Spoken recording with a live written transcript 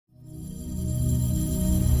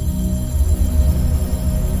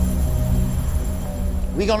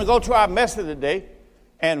We're going to go to our message today,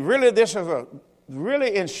 and really this is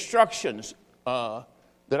really instructions that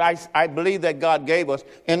I believe that God gave us.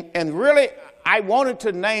 And really, I wanted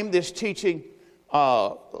to name this teaching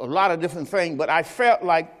a lot of different things, but I felt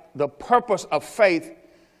like the purpose of faith,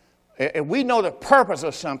 if we know the purpose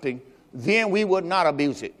of something, then we would not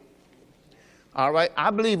abuse it. All right?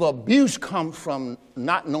 I believe abuse comes from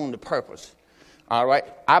not knowing the purpose. All right?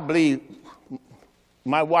 I believe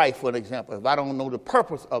my wife, for example, if I don't know the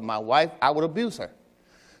purpose of my wife, I would abuse her.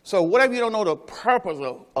 So whatever you don't know the purpose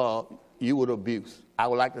of, you would abuse. I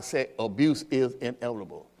would like to say abuse is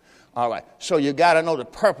inevitable. All right. So you got to know the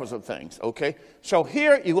purpose of things, okay? So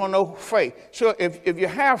here you're going to know faith. So if you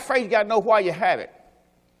have faith, you got to know why you have it.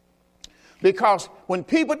 Because when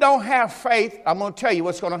people don't have faith, I'm going to tell you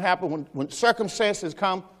what's going to happen. When circumstances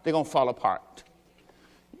come, they're going to fall apart.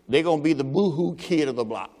 They're going to be the boo-hoo kid of the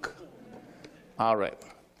block. All right.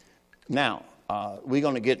 Now, we're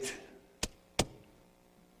going to get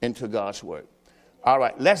into God's word. All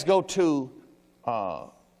right. Let's go to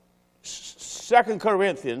 2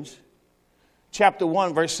 Corinthians chapter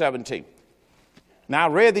 1, verse 17. Now, I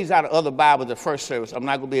read these out of other Bibles the first service. I'm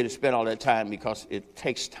not going to be able to spend all that time because it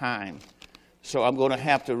takes time. So I'm going to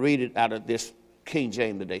have to read it out of this King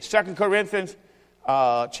James today. 2 Corinthians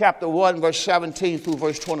chapter 1, verse 17 through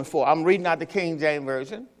verse 24. I'm reading out the King James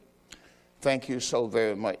Version. Thank you so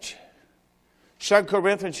very much. 2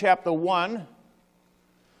 Corinthians chapter 1.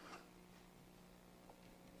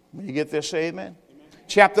 When you get this, say amen.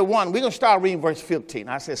 Chapter 1, we're going to start reading verse 15.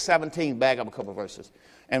 I said 17, back up a couple of verses.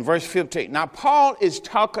 And verse 15. Now, Paul is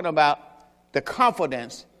talking about the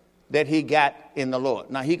confidence that he got in the Lord.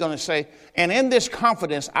 Now, he's going to say, and in this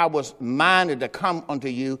confidence I was minded to come unto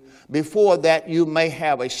you before that you may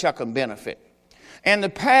have a second benefit. And to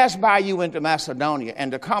pass by you into Macedonia,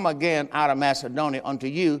 and to come again out of Macedonia unto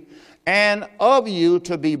you, and of you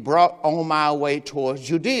to be brought on my way towards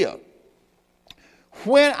Judea.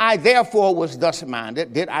 When I therefore was thus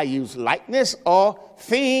minded, did I use likeness or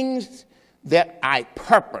things that I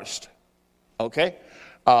purposed? Okay.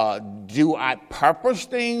 Do I purpose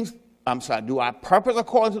things? Do I purpose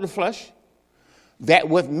according to the flesh? That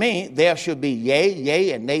with me there should be yea,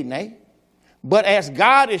 yea, and nay, nay. But as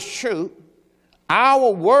God is true,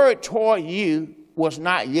 our word toward you was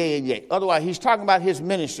not yea and yea. Otherwise, he's talking about his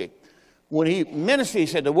ministry. When he ministered, he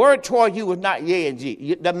said, the word toward you was not yea and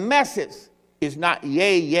yea. The message is not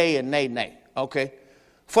yea, yea, and nay, nay. Okay?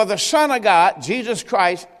 For the Son of God, Jesus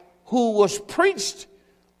Christ, who was preached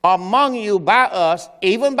among you by us,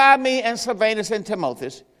 even by me and Silvanus and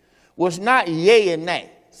Timotheus, was not yea and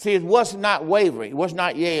nay. See, it was not wavering. It was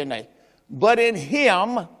not yea and nay. But in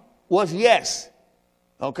him was yes.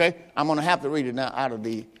 Okay? I'm going to have to read it now out of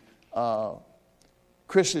the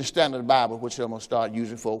Christian Standard Bible, which I'm going to start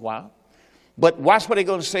using for a while. But watch what they're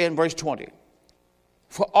going to say in verse 20.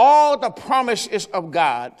 For all the promises of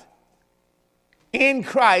God in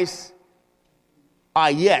Christ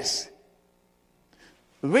are yes.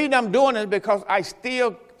 The reason I'm doing it is because I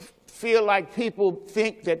still feel like people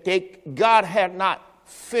think that God had not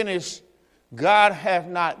finished, God has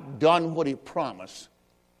not done what he promised.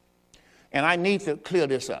 And I need to clear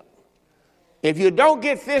this up. If you don't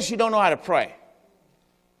get this, you don't know how to pray.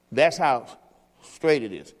 That's how straight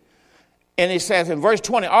it is. And it says in verse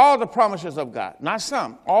 20, all the promises of God, not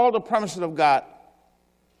some, all the promises of God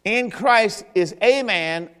in Christ is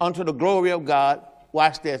amen unto the glory of God,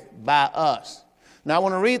 watch this, by us. Now I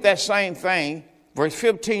want to read that same thing, verse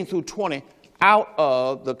 15 through 20, out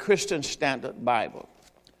of the Christian Standard Bible.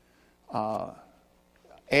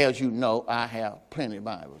 As you know, I have plenty of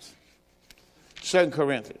Bibles. 2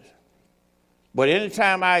 Corinthians. But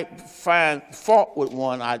anytime I find fault with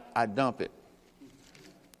one, I dump it.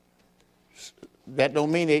 That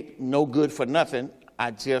don't mean it no good for nothing. I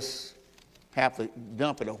just have to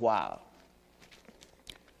dump it a while.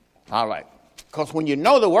 All right. Because when you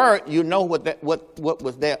know the word, you know what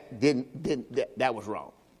was there that was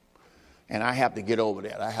wrong. And I have to get over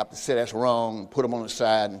that. I have to say that's wrong, put them on the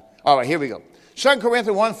side. All right, here we go. 2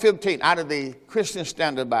 Corinthians 1:15 out of the Christian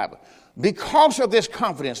Standard Bible. Because of this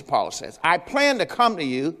confidence, Paul says, I plan to come to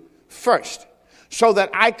you first so that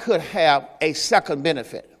I could have a second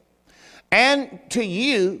benefit. And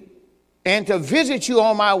to visit you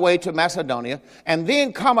on my way to Macedonia, and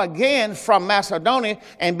then come again from Macedonia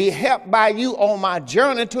and be helped by you on my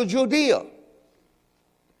journey to Judea.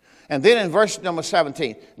 And then in verse number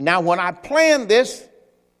 17, now when I planned this,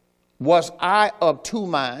 was I of two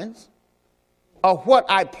minds? Of what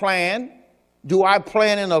I planned, do I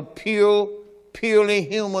plan in a purely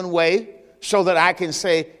human way so that I can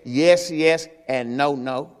say yes, yes, and no,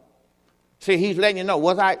 no? See, he's letting you know,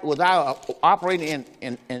 was I operating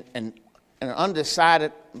in an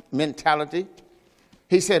undecided mentality?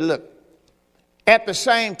 He said, look, at the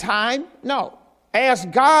same time, no. As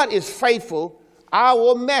God is faithful,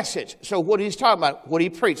 our message, so what he's talking about, what he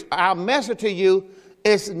preached, our message to you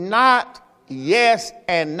is not yes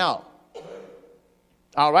and no.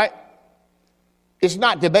 All right? It's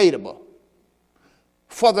not debatable.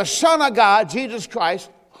 For the Son of God, Jesus Christ,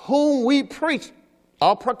 whom we preach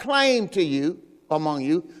or proclaim to you, among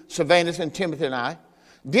you, Silvanus and Timothy and I,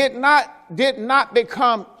 did not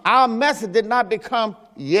become, our message did not become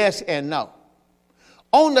yes and no.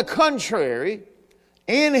 On the contrary,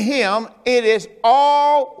 in him it is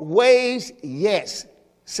always yes.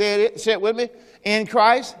 Say it with me. In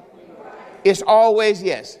Christ, it's always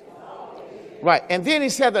yes. Right. And then he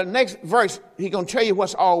said the next verse, he's going to tell you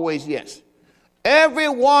what's always yes. Every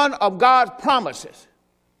one of God's promises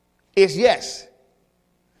is yes.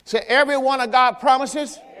 Say, every one of God's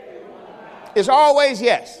promises is always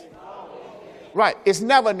yes. Right. It's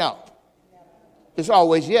never no. It's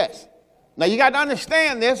always yes. Now you got to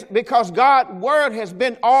understand this because God's word has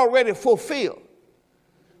been already fulfilled.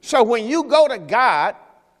 So when you go to God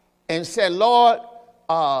and say, Lord,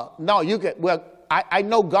 no, you can, well, I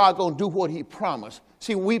know God's going to do what he promised.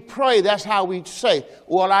 See, we pray, that's how we say,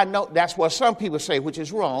 well, I know, that's what some people say, which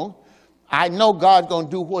is wrong. I know God's going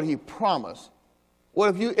to do what he promised.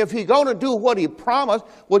 Well, if he's going to do what he promised,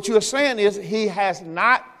 what you're saying is he has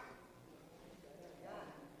not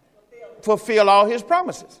fulfilled all his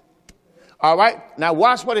promises. All right. Now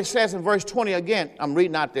watch what it says in verse 20 again. I'm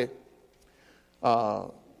reading out there.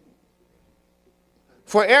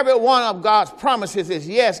 For every one of God's promises is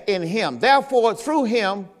yes in him. Therefore, through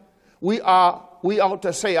him, we ought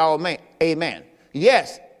to say amen.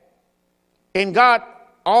 Yes. In God,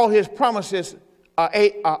 all his promises are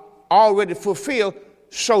already fulfilled.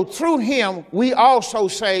 So through him, we also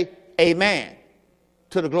say amen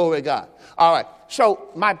to the glory of God. All right. So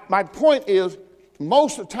my point is,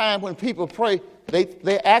 most of the time when people pray,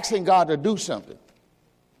 they're asking God to do something.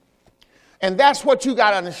 And that's what you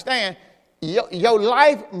got to understand. Your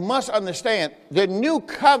life must understand the new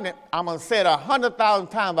covenant, I'm going to say it 100,000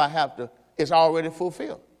 times I have to, is already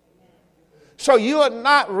fulfilled. So you are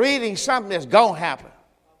not reading something that's going to happen.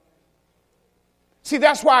 See,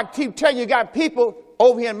 that's why I keep telling you, got people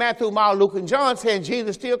over here in Matthew, Mark, Luke, and John saying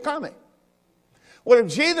Jesus is still coming. Well,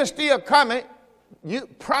 if Jesus is still coming,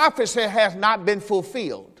 prophecy has not been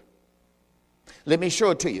fulfilled. Let me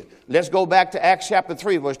show it to you. Let's go back to Acts chapter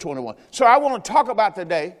 3, verse 21. So I want to talk about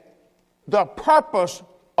today the purpose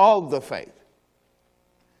of the faith.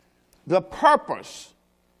 The purpose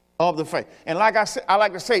of the faith. And like I said, I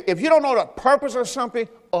like to say, if you don't know the purpose of something,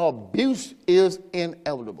 abuse is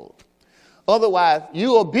inevitable. Otherwise,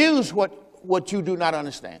 you abuse what you do not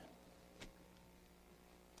understand.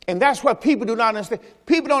 And that's what people do not understand.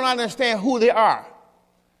 People don't understand who they are.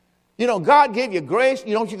 You know, God gave you grace.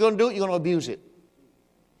 You know what you're going to do? You're going to abuse it.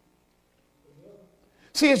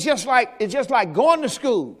 See, it's just like going to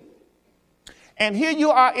school. And here you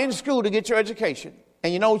are in school to get your education.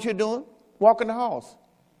 And you know what you're doing? Walking the halls.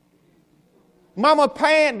 Mama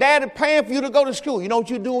paying, daddy paying for you to go to school. You know what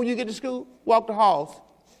you do when you get to school? Walk the halls.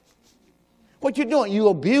 What you doing? You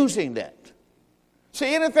abusing that.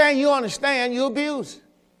 See, anything you understand, you abuse.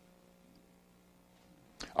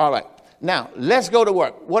 All right. Now, let's go to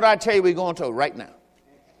work. What did I tell you we're going to right now?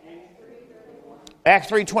 Acts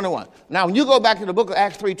 3:21. Now, when you go back to the book of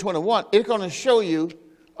Acts 3:21, it's going to show you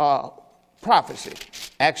prophecy.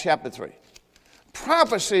 Acts chapter 3.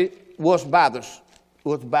 Prophecy was by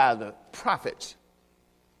the prophets.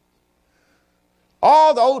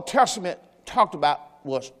 All the Old Testament talked about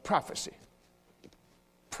was prophecy.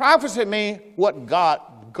 Prophecy means what God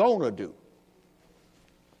gonna do.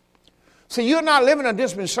 See, you're not living a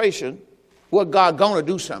dispensation where God gonna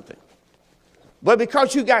do something. But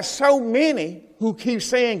because you got so many who keep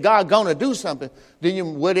saying God gonna do something,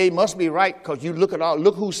 then they must be right because you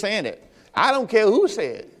look who's saying it. I don't care who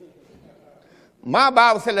said it. My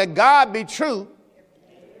Bible said that God be true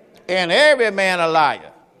and every man a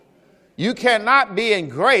liar. You cannot be in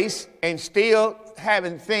grace and still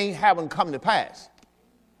having things haven't come to pass.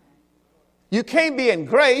 You can't be in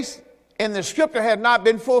grace and the scripture has not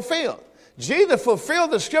been fulfilled. Jesus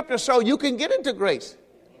fulfilled the scripture so you can get into grace.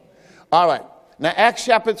 All right. Now, Acts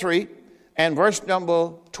chapter 3 and verse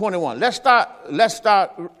number 21. Let's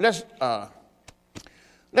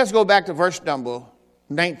go back to verse number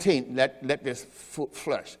 19. Let this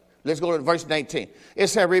flush. Let's go to verse 19. It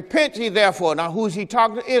said, repent ye therefore. Now, who's he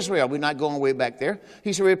talking to? Israel. We're not going way back there.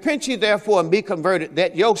 He said, repent ye therefore and be converted,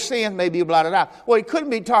 that your sins may be blotted out. Well, he couldn't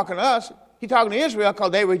be talking to us. He's talking to Israel because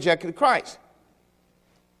they rejected Christ.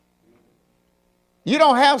 You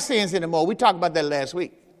don't have sins anymore. We talked about that last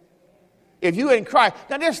week. If you in Christ,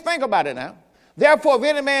 now just think about it now. Therefore, if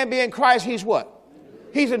any man be in Christ, he's what?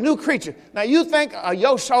 He's a new creature. Now, you think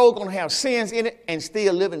your soul going to have sins in it and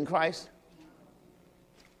still live in Christ?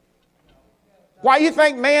 Why you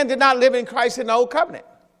think man did not live in Christ in the old covenant?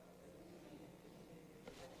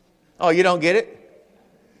 Oh, you don't get it?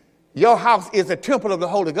 Your house is a temple of the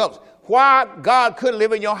Holy Ghost. Why God couldn't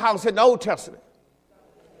live in your house in the Old Testament?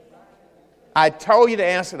 I told you the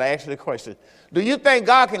answer to ask you the question. Do you think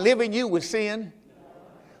God can live in you with sin?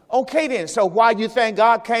 Okay then, so why do you think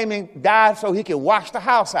God came and died so he can wash the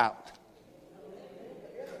house out?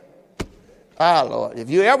 Ah, Lord, if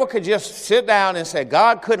you ever could just sit down and say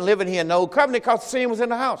God couldn't live in here in no covenant because sin was in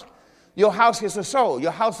the house. Your house is a soul.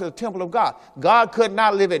 Your house is a temple of God. God could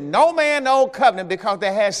not live in no man, no covenant because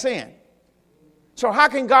they had sin. So how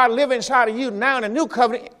can God live inside of you now in a new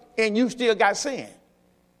covenant and you still got sin?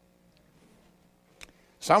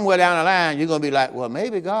 Somewhere down the line, you're going to be like, well,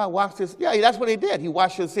 maybe God washed his. Yeah, that's what he did. He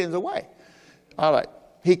washed your sins away. All right.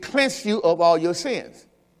 He cleansed you of all your sins.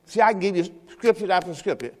 See, I can give you scripture after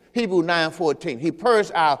scripture. Hebrews 9:14. He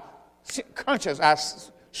purged our conscience, our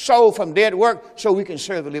soul from dead work so we can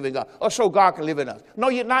serve the living God. Or so God can live in us. No,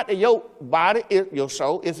 you're not. Your body, your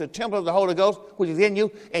soul, is a temple of the Holy Ghost, which is in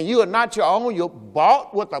you. And you are not your own. You're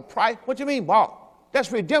bought with a price. What do you mean bought?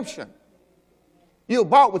 That's redemption. You're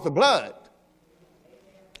bought with the blood.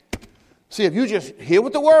 See, if you just hear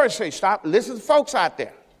what the word says, stop, listen to folks out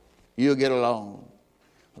there, you'll get along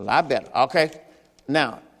a lot better. Okay?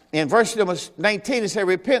 Now, in verse number 19, it says,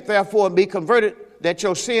 repent therefore and be converted, that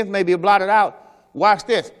your sins may be blotted out. Watch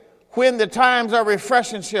this. When the times of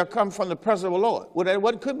refreshing shall come from the presence of the Lord. Well, that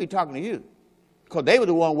what could be talking to you, because they were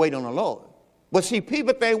the one waiting on the Lord. But see,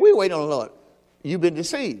 people think we wait on the Lord. You've been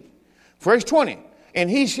deceived. Verse 20, and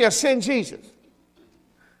he shall send Jesus.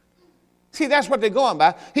 See, that's what they're going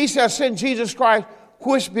by. He shall send Jesus Christ,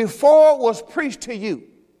 which before was preached to you.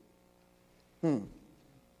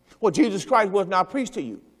 Well, Jesus Christ was not preached to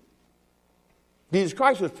you. Jesus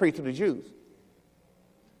Christ was preached to the Jews.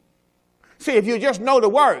 See, if you just know the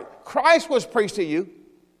word, Christ was preached to you,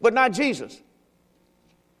 but not Jesus.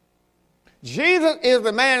 Jesus is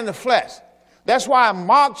the man in the flesh. That's why in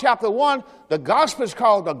Mark chapter 1, the gospel is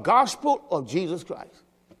called the gospel of Jesus Christ.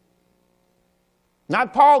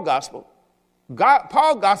 Not Paul's gospel.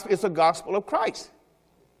 Paul's gospel is the gospel of Christ.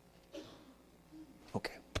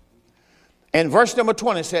 Okay. And verse number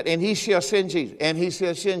 20 said, and he shall send Jesus, and he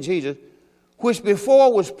shall send Jesus, which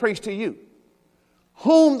before was preached to you,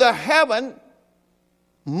 whom the heaven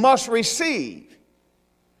must receive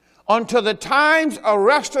unto the times of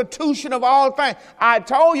restitution of all things. I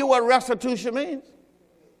told you what restitution means.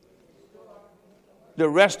 The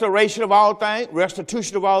restoration of all things,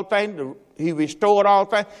 restitution of all things, he restored all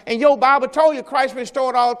things. And your Bible told you Christ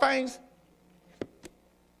restored all things.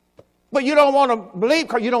 But you don't want to believe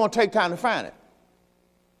because you don't want to take time to find it.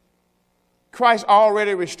 Christ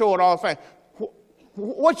already restored all things.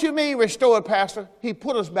 What you mean restored, Pastor? He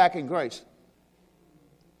put us back in grace.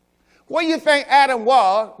 What do you think Adam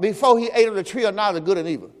was before he ate of the tree of knowledge of good and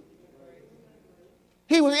evil?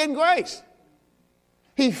 He was in grace.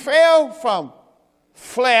 He fell from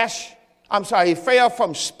he fell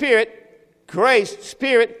from spirit, grace,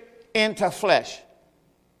 spirit, into flesh.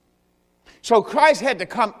 So Christ had to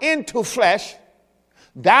come into flesh,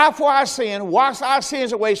 die for our sin, wash our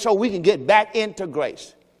sins away so we can get back into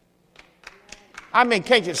grace. I mean,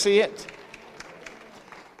 can't you see it?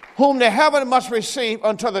 Whom the heaven must receive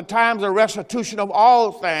until the times of restitution of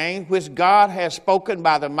all things, which God has spoken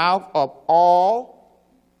by the mouth of all.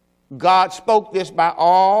 God spoke this by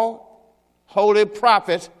all holy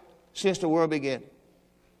prophets since the world began.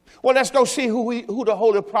 Well, let's go see who the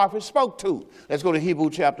holy prophets spoke to. Let's go to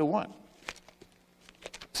Hebrews chapter 1.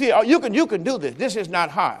 See, you can do this. This is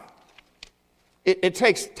not hard. It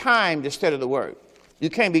takes time to study the word. You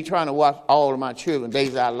can't be trying to watch all of my children,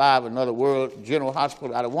 Days Out Live, Another World, General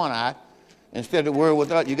Hospital out of one eye. Instead of the word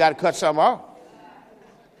with us, you got to cut something off.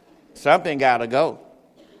 Something got to go.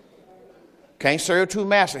 Can't serve two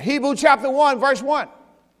masters. Hebrews chapter 1, verse 1.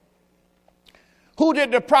 Who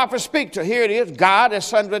did the prophet speak to? Here it is. God at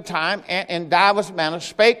sundry time and in divers manners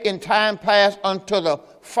spake in time past unto the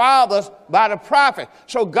fathers by the prophet.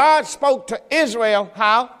 So God spoke to Israel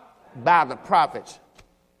how? By the prophets.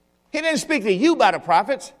 He didn't speak to you by the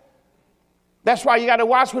prophets. That's why you got to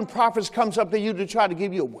watch when prophets comes up to you to try to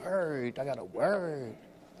give you a word. I got a word.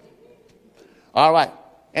 All right.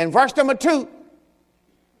 And verse number 2.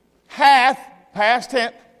 Hath, past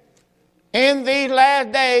tense, in these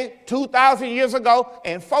last days, 2,000 years ago,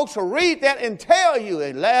 and folks will read that and tell you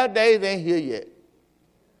in last days they ain't here yet.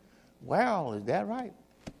 Well, is that right?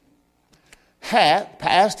 Hath,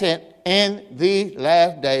 past tense, in these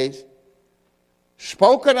last days,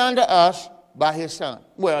 spoken unto us by his Son.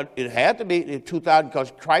 Well, it had to be 2,000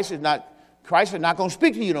 because Christ is not going to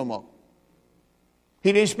speak to you no more.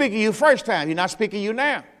 He didn't speak to you first time. He's not speaking to you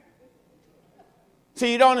now.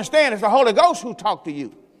 See, you don't understand. It's the Holy Ghost who talked to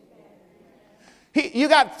you. You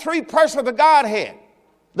got three persons of the Godhead.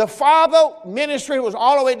 The Father ministry was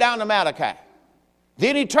all the way down to Malachi.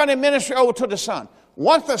 Then he turned the ministry over to the Son.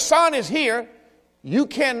 Once the Son is here, you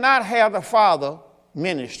cannot have the Father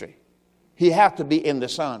ministry. He has to be in the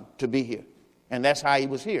Son to be here. And that's how he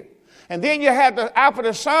was here. And then you have after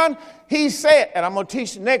the Son, he said, and I'm going to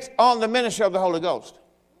teach next on the ministry of the Holy Ghost.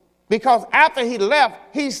 Because after he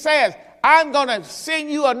left, he says, I'm going to send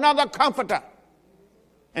you another comforter.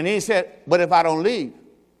 And he said, but if I don't leave,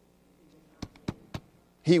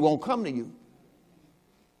 he won't come to you.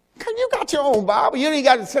 Because you got your own Bible. You ain't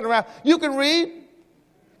got to sit around. You can read.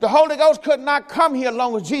 The Holy Ghost could not come here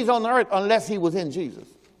along with Jesus on the earth unless he was in Jesus.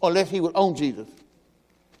 Unless he would own Jesus.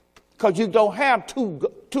 Because you don't have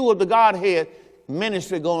two of the Godhead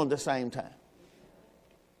ministry going at the same time.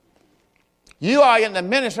 You are in the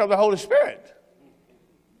ministry of the Holy Spirit.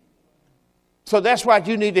 So that's why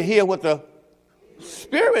you need to hear what the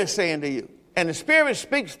Spirit is saying to you. And the Spirit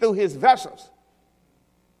speaks through his vessels.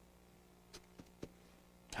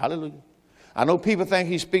 Hallelujah. I know people think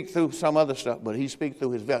he speaks through some other stuff, but he speaks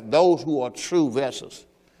through his vessels. Those who are true vessels.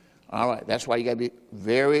 All right. That's why you got to be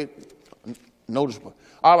very noticeable.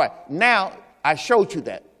 All right. Now, I showed you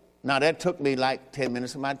that. Now, that took me like 10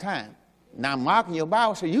 minutes of my time. Now, I'm marking your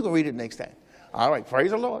Bible so you can read it next time. All right.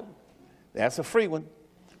 Praise the Lord. That's a free one.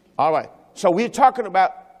 All right. So we're talking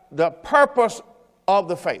about the purpose of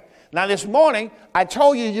the faith. Now, this morning, I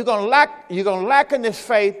told you you're going to lack in this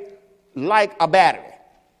faith like a battery.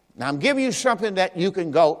 Now, I'm giving you something that you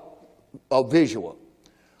can go a visual,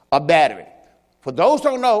 a battery. For those who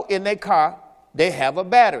don't know, in their car, they have a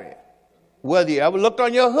battery. Whether you ever looked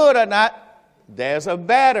on your hood or not, there's a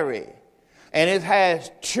battery. And it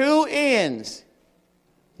has two ends,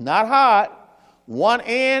 not hard. One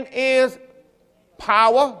end is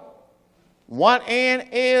power. One end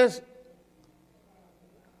is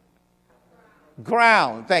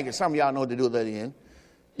ground. Thank you. Some of y'all know what to do at that end.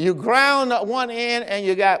 You ground at one end and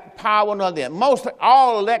you got power on the other end. Most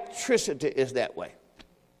all electricity is that way.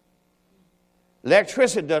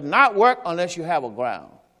 Electricity does not work unless you have a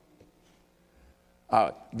ground.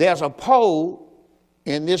 There's a pole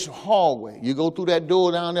in this hallway. You go through that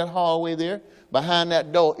door down that hallway there. Behind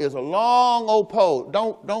that door is a long old pole.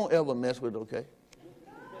 Don't ever mess with it, okay?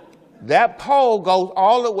 That pole goes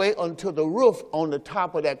all the way onto the roof on the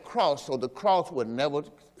top of that cross, so the cross would never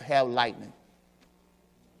have lightning.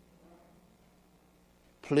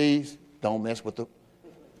 Please don't mess with the...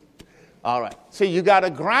 All right. See, you got to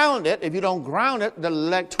ground it. If you don't ground it, the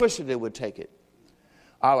electricity would take it.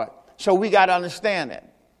 All right. So we got to understand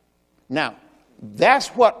that. Now, that's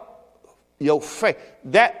what your faith...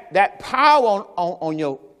 That power on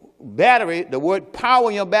your battery, the word power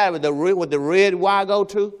on your battery, what the red wire go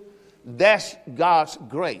to, that's God's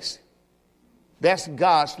grace. That's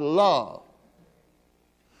God's love.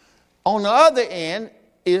 On the other end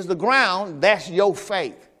is the ground. That's your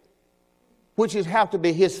faith, which is have to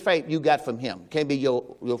be his faith you got from him. Can't be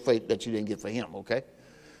your faith that you didn't get from him, okay?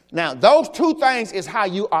 Now, those two things is how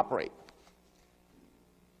you operate.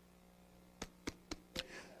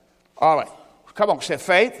 All right. Come on, say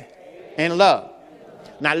faith and love.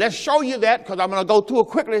 Now, let's show you that because I'm going to go through it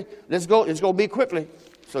quickly. It's going to be quickly.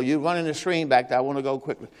 So you're running the screen back there. I want to go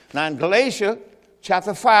quickly. Now, in Galatians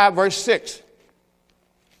chapter 5, verse 6,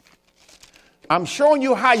 I'm showing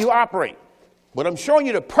you how you operate, but I'm showing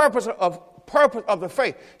you the purpose of the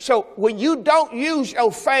faith. So when you don't use your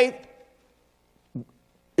faith,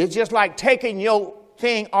 it's just like taking your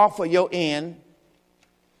thing off of your end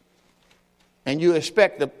and you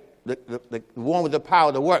expect the one with the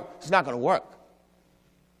power to work. It's not going to work.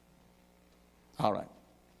 All right.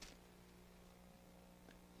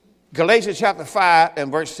 Galatians chapter 5 and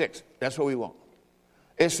verse 6. That's what we want.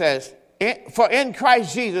 It says, for in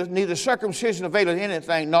Christ Jesus, neither circumcision availeth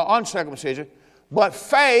anything, nor uncircumcision, but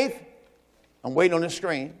faith. I'm waiting on the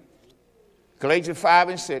screen. Galatians 5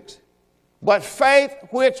 and 6. But faith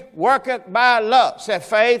which worketh by love. Say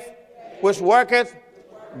faith which worketh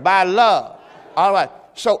by love. All right.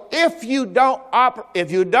 So if your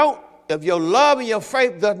love and your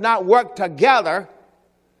faith does not work together,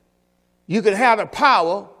 you can have the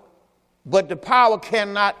power, but the power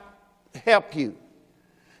cannot help you.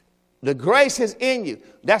 The grace is in you.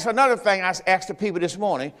 That's another thing I asked the people this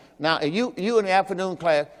morning. Now, you in the afternoon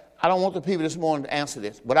class, I don't want the people this morning to answer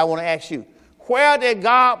this, but I want to ask you, where did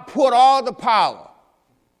God put all the power?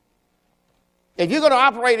 If you're going to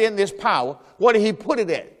operate in this power, where did he put it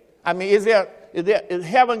at? I mean, is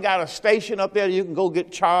heaven got a station up there that you can go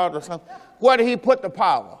get charged or something? Where did he put the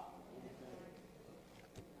power?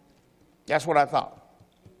 That's what I thought.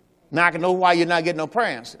 Now I can know why you're not getting no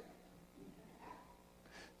prayer answered.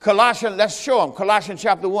 Colossians, let's show them. Colossians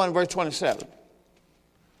chapter 1, verse 27.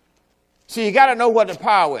 See, you got to know what the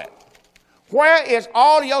power is. Where is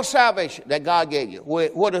all your salvation that God gave you?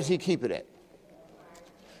 Where does he keep it at?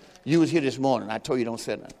 You was here this morning. I told you don't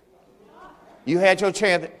say nothing. You had your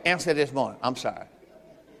chance to answer this morning. I'm sorry.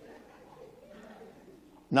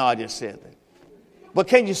 No, I just said that. But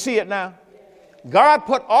can you see it now? God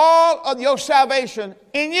put all of your salvation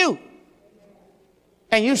in you.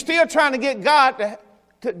 And you're still trying to get God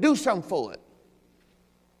to do something for it.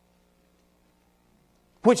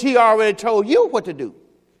 Which he already told you what to do.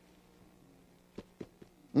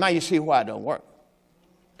 Now you see why it don't work.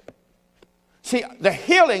 See, the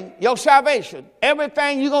healing, your salvation,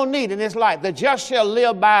 everything you're going to need in this life, the just shall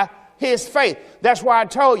live by his faith. That's why I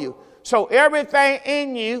told you. So everything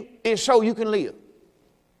in you is so you can live.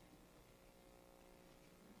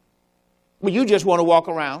 But you just want to walk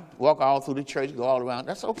around, walk all through the church, go all around.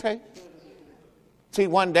 That's okay. See,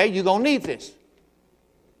 one day you're going to need this.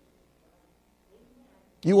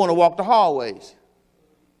 You want to walk the hallways.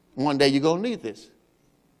 One day you're going to need this.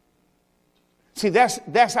 See,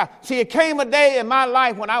 that's how. See, it came a day in my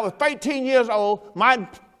life when I was 13 years old. My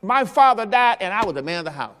father died, and I was the man of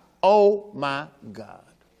the house. Oh, my God.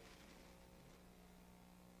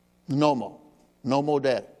 No more. No more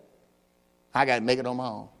daddy. I got to make it on my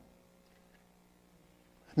own.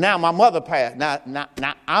 Now, my mother passed. Now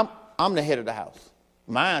I'm the head of the house.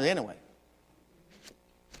 Mine, anyway.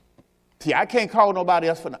 See, I can't call nobody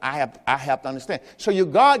else for I have to understand. So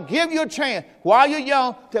God give you a chance while you're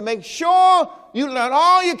young to make sure you learn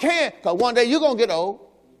all you can. Because one day you're going to get old.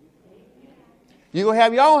 You're going to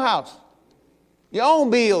have your own house. Your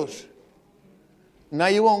own bills. Now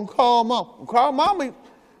you won't call mom. Call mommy.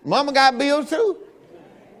 Mama got bills too.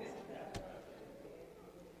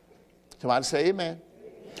 Somebody say amen.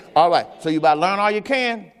 All right. So you better learn all you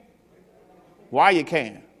can while you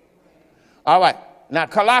can. All right. Now,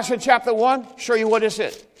 Colossians chapter 1, show you what this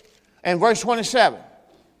is. And verse 27.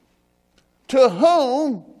 To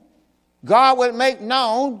whom God will make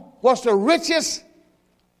known what's the riches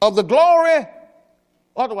of the glory.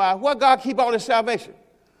 Otherwise, where God keep all his salvation?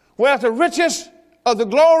 Where's the riches of the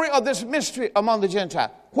glory of this mystery among the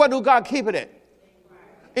Gentiles? Where do God keep it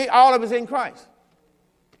at? All of it's in Christ.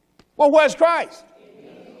 Well, where's Christ?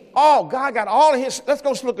 Oh, God got all of his. Let's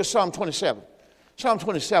go look at Psalm 27. Psalm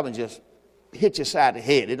 27 just hit your side of the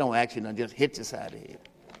head. It don't actually just hit your side of the head.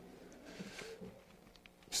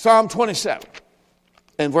 Psalm 27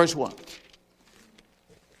 and verse 1.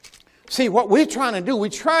 See, what we're trying to do, we're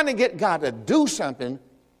trying to get God to do something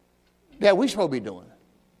that we're supposed to be doing.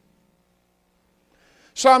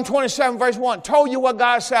 Psalm 27 verse 1 told you what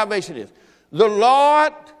God's salvation is. The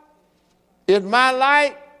Lord is my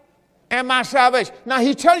light and my salvation. Now,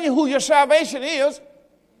 he's telling you who your salvation is.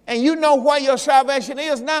 And you know where your salvation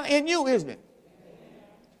is now in you, isn't it?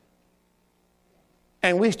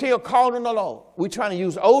 And we still call on the Lord. We're trying to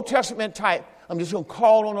use Old Testament type. I'm just going to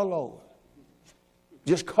call on the Lord.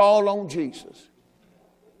 Just call on Jesus.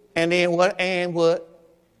 And then what? And what?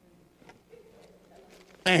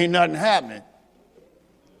 Ain't nothing happening.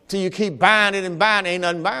 Till you keep buying it and buying it, ain't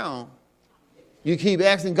nothing bound. You keep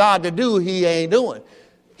asking God to do, he ain't doing.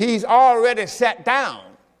 He's already sat down.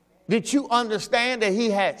 Did you understand that he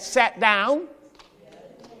had sat down?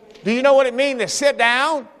 Do you know what it means to sit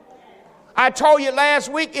down? I told you last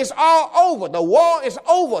week, it's all over. The war is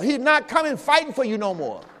over. He's not coming fighting for you no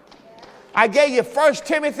more. I gave you 1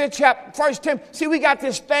 Timothy chapter 1 Timothy. See, we got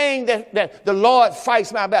this thing that the Lord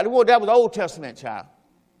fights my battle. Well, that was the Old Testament, child.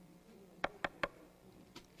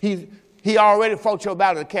 He already fought your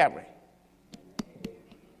battle at Calvary.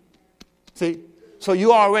 See? So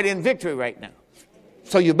you're already in victory right now.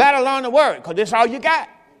 So you better learn the word, because this is all you got.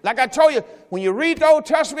 Like I told you, when you read the Old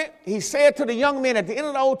Testament, he said to the young men at the end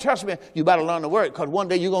of the Old Testament, you better learn the word, because one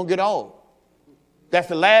day you're going to get old. That's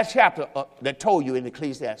the last chapter that told you in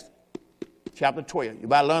Ecclesiastes. Chapter 12. You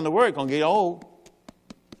better learn the word, going to get old.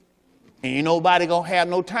 And ain't nobody going to have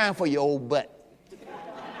no time for your old butt.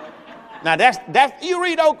 Now, that's you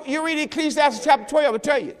read Ecclesiastes chapter 12, I will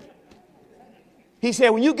tell you. He said,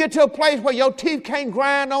 when you get to a place where your teeth can't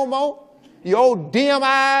grind no more, your old dim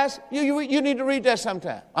eyes, you need to read that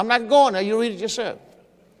sometime. I'm not going there. You read it yourself.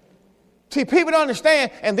 See, people don't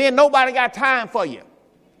understand, and then nobody got time for you.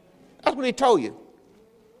 That's what he told you.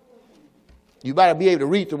 You better be able to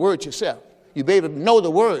read the word yourself. You be able to know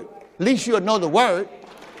the word. At least you'll know the word.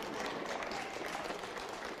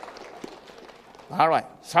 All right.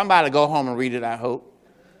 Somebody go home and read it, I hope.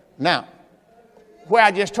 Now, where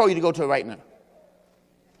I just told you to go to right now.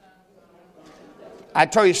 I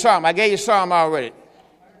told you Psalm. I gave you Psalm already.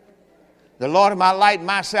 The Lord is my light and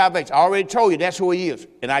my salvation. I already told you that's who he is.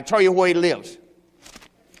 And I told you where he lives.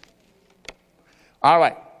 All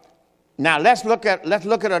right. Now let's look at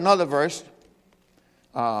another verse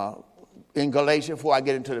in Galatians before I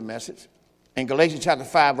get into the message. In Galatians chapter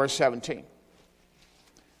 5, verse 17.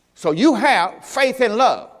 So you have faith and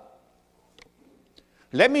love.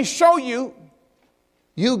 Let me show you.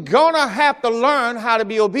 You're going to have to learn how to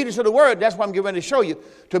be obedient to the word. That's what I'm getting ready to show you.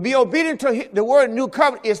 To be obedient to the word new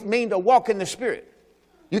covenant is mean to walk in the spirit.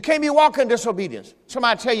 You can't be walking in disobedience.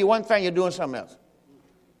 Somebody tell you one thing, you're doing something else.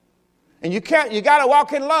 And you got to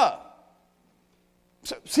walk in love.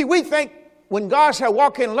 So, see, we think when God said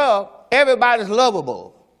walk in love, everybody's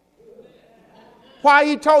lovable. Why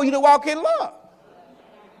he told you to walk in love?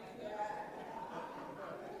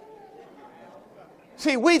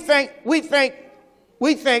 See, we think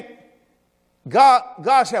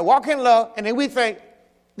God said walk in love, and then we think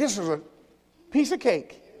this is a piece of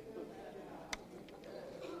cake.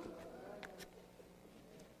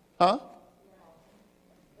 Huh?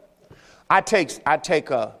 I take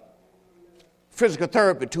physical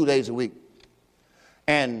therapy 2 days a week.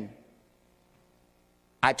 And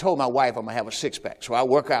I told my wife I'm going to have a six-pack, so I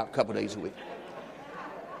work out a couple days a week.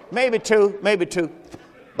 Maybe two.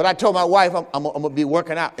 But I told my wife I'm going to be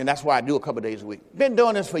working out, and that's why I do a couple days a week. Been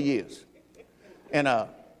doing this for years. And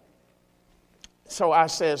so I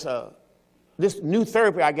says, this new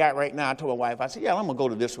therapy I got right now, I told my wife, I said, yeah, I'm going to go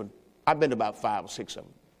to this one. I've been to about 5 or 6 of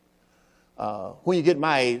them. When you get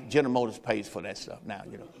my age, General Motors pays for that stuff now,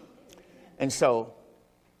 you know. And so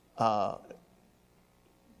I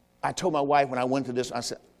told my wife when I went to this, I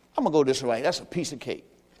said, I'm going to go this way. That's a piece of cake.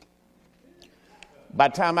 By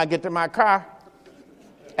the time I get to my car,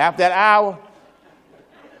 after that hour,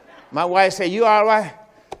 my wife said, you all right?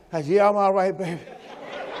 I said, yeah, I'm all right, baby.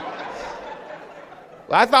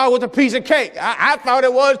 Well, I thought it was a piece of cake. I thought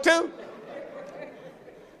it was too.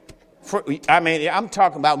 I'm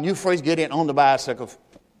talking about when you first get in on the bicycle.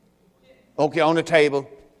 Okay, on the table,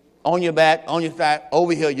 on your back, on your thigh,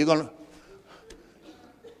 over here, you're going to.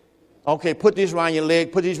 Okay, put these around your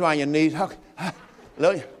leg, put these around your knees. Okay.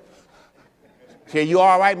 Look. Say, you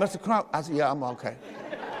all right, Mr. Crump? I said, yeah, I'm okay.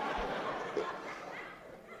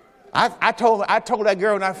 I told that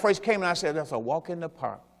girl when I first came, and I said, that's a walk in the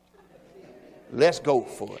park. Let's go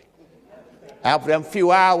for it. After them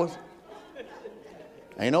few hours,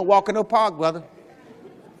 ain't no walk in the park, brother.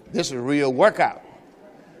 This is a real workout.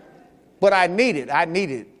 But I need it.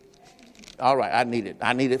 All right,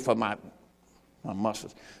 I need it for my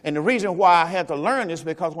muscles. And the reason why I had to learn this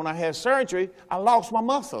because when I had surgery, I lost my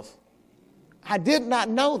muscles. I did not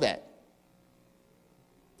know that.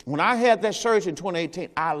 When I had that surgery in 2018,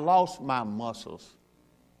 I lost my muscles.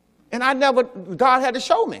 And God had to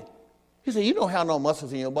show me. He said, you don't have no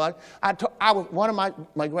muscles in your body. I was one of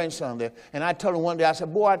my grandsons there, and I told him one day, I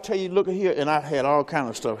said, boy, I tell you, look at here, and I had all kind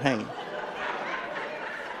of stuff hanging.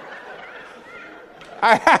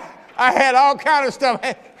 I had all kind of stuff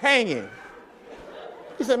hanging.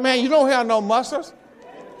 He said, man, you don't have no muscles.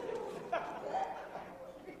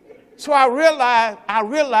 So I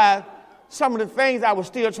realized some of the things I was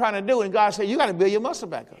still trying to do, and God said, you got to build your muscle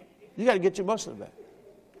back up. You got to get your muscles back.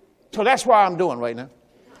 So that's what I'm doing right now.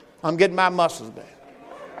 I'm getting my muscles back.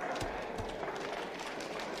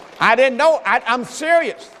 I didn't know. I'm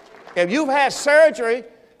serious. If you've had surgery,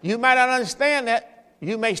 you might not understand that.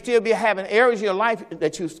 You may still be having areas of your life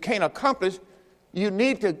that you can't accomplish. You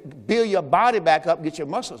need to build your body back up, get your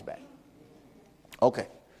muscles back. Okay.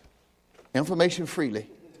 Information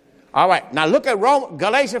freely. All right. Now look at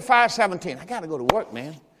Galatians 5:17. I got to go to work,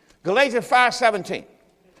 man. Galatians 5:17.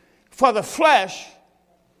 For the flesh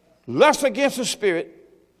lusts against the spirit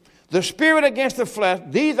against the flesh.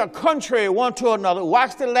 These are contrary one to another.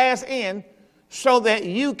 Watch the last end, so that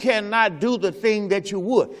you cannot do the thing that you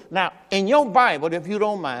would. Now, in your Bible, if you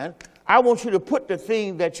don't mind, I want you to put the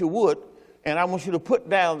thing that you would, and I want you to put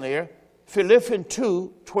down there Philippians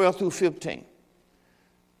 2, 12 through 15.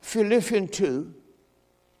 Philippians 2,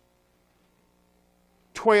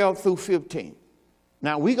 12 through 15.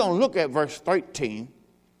 Now, we're going to look at verse 13.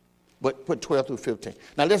 But put 12 through 15.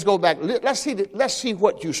 Now let's go back. Let's see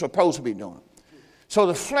what you're supposed to be doing. So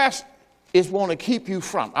the flesh is want to keep you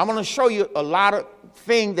from. I'm going to show you a lot of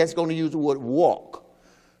things that's going to use the word walk.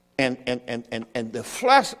 And the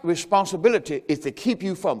flesh responsibility is to keep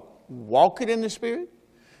you from walking in the spirit,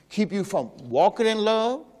 keep you from walking in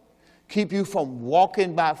love, keep you from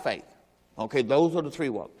walking by faith. Okay, those are the three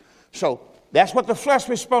walks. So that's what the flesh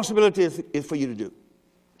responsibility is for you to do,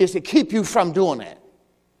 is to keep you from doing that.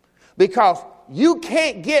 Because you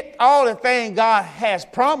can't get all the things God has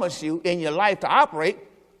promised you in your life to operate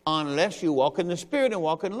unless you walk in the Spirit and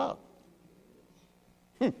walk in love.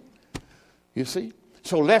 You see?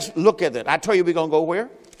 So let's look at that. I tell you we're going to go where?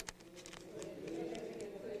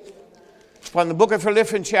 From the book of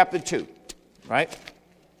Philippians chapter 2, right?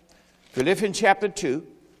 Philippians chapter 2.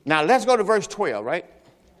 Now let's go to verse 12, right?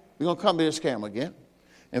 We're going to come to this camera again.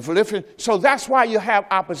 In Philippians, so that's why you have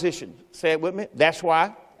opposition. Say it with me. That's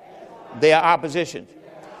why there are oppositions.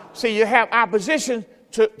 See, you have opposition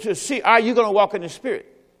to see, are you going to walk in the Spirit?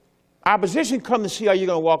 Opposition comes to see, are you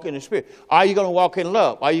going to walk in the Spirit? Are you going to walk in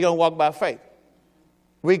love? Are you going to walk by faith?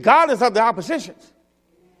 Regardless of the oppositions.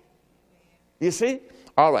 You see?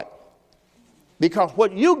 All right. Because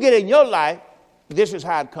what you get in your life, this is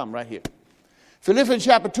how it comes right here. Philippians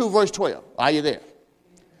chapter 2, verse 12. Are you there?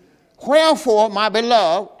 Wherefore, my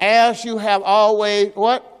beloved, as you have always,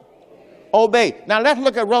 what? Obeyed. Now let's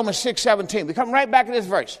look at Romans 6:17. We come right back to this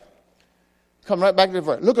verse. Come right back to this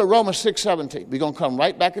verse. Look at Romans 6:17. We're going to come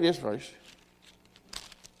right back to this verse.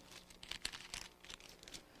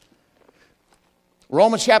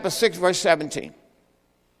 Romans chapter 6, verse 17.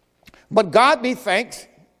 But God be thanked,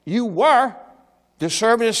 you were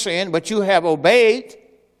deserving of sin, but you have obeyed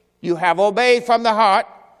from the heart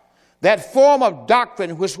that form of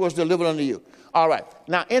doctrine which was delivered unto you. All right.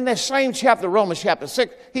 Now, in that same chapter, Romans chapter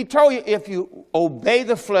 6, he told you if you obey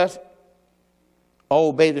the flesh or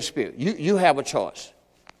obey the Spirit, you have a choice.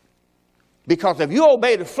 Because if you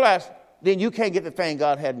obey the flesh, then you can't get the thing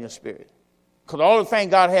God had in your spirit. Because all the thing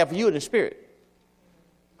God had for you is the Spirit.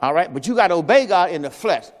 All right. But you got to obey God in the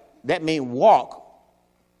flesh. That means walk.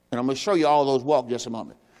 And I'm going to show you all those walk just a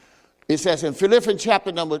moment. It says in Philippians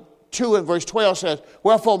chapter number 2 and verse 12 says,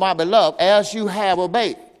 wherefore, my beloved, as you have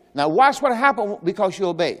obeyed. Now watch what happened because you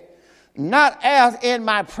obeyed. Not as in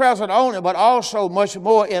my presence only, but also much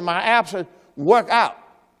more in my absence, work out.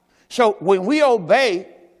 So when we obey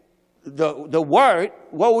the word,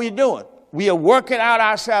 what are we doing? We are working out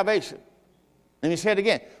our salvation. Let me say it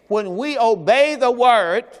again. When we obey the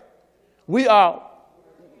word, we are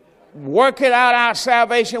working out our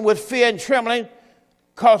salvation with fear and trembling.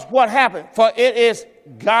 Because what happened? For it is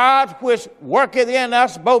God which worketh in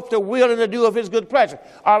us both the will and the do of his good pleasure.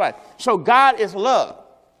 All right. So God is love.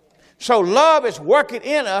 So love is working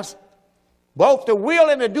in us both the will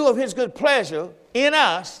and the do of his good pleasure in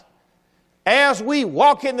us as we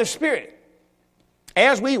walk in the Spirit,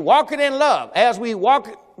 as we walking in love, as we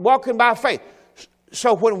walking by faith.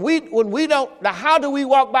 So when we don't, now how do we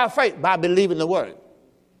walk by faith? By believing the word.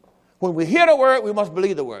 When we hear the word, we must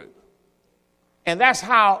believe the word. And that's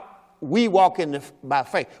how we walk by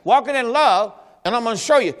faith. Walking in love, and I'm going to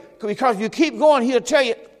show you, because you keep going, he'll tell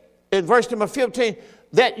you in verse number 15,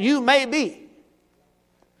 that you may be.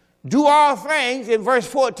 Do all things in verse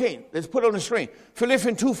 14. Let's put it on the screen.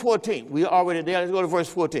 Philippians 2:14. We're already there. Let's go to verse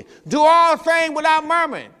 14. Do all things without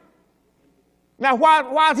murmuring. Now,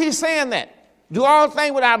 why is he saying that? Do all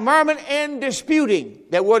things without murmuring and disputing.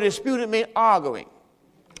 That word disputing means arguing.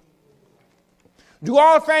 Do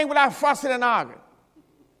all things without fussing and arguing.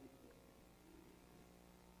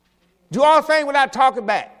 Do all things without talking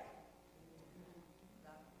back.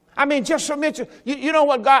 I mean, just submit you know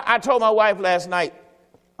what God, I told my wife last night,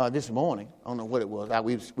 this morning, I don't know what it was.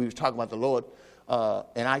 We was talking about the Lord,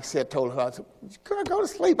 and I told her, I said, girl, go to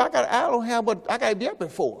sleep. I got to be up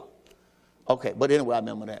at 4. Okay, but anyway, I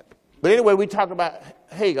remember that. But anyway, we talked about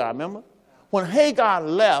Hagar, remember? When Hagar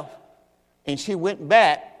left and she went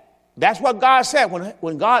back, that's what God said.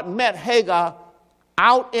 When God met Hagar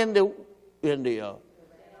out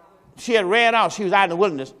she had ran out. She was out in the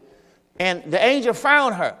wilderness. And the angel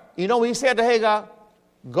found her. You know what he said to Hagar?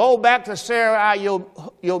 Go back to Sarah,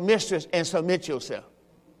 your mistress, and submit yourself.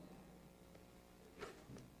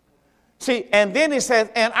 See, and then he says,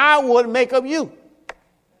 and I would make of you.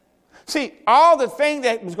 See, all the thing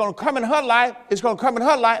that was going to come in her life is going to come in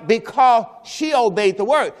her life because she obeyed the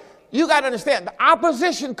word. You got to understand, the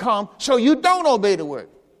opposition comes so you don't obey the word.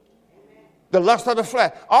 The lust of the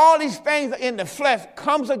flesh. All these things in the flesh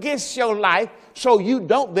comes against your life so you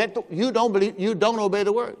don't obey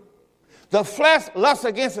the word. The flesh lusts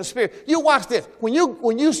against the Spirit. You watch this. When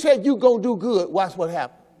you said you go do good, watch what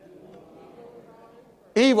happened.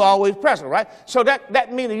 Evil always present, right? So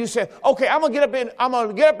that means that you said, okay, I'm gonna get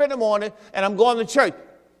up in the morning and I'm going to church.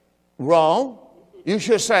 Wrong. You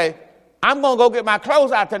should say, I'm gonna go get my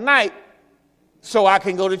clothes out tonight so I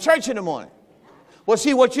can go to church in the morning. But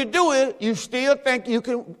see, what you do is you still think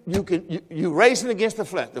you're racing against the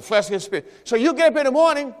flesh against the spirit. So you get up in the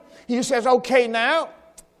morning, you says, okay, now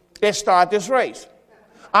let's start this race.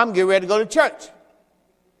 I'm getting ready to go to church.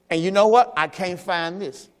 And you know what? I can't find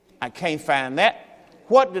this. I can't find that.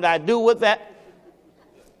 What did I do with that?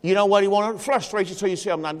 You know what? He wanted to frustrate you, so you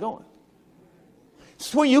say, I'm not going.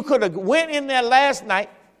 So you could have went in there last night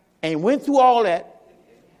and went through all that,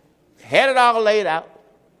 had it all laid out,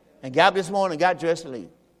 and got up this morning and got dressed and leave.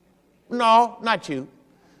 No, not you.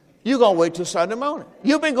 You're going to wait till Sunday morning.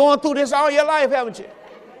 You've been going through this all your life, haven't you?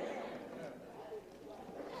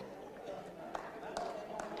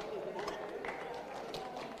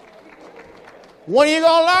 When are you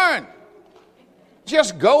going to learn?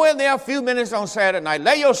 Just go in there a few minutes on Saturday night,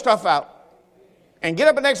 lay your stuff out, and get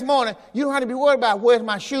up the next morning. You don't have to be worried about where's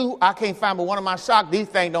my shoe. I can't find but one of my socks. These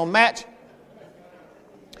things don't match.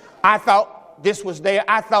 I thought this was there.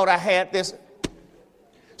 I thought I had this.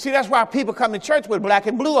 See, that's why people come to church with black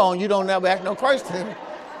and blue on. You don't never ask no question.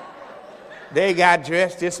 They got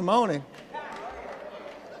dressed this morning.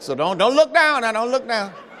 So don't look down. Now, don't look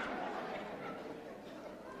down.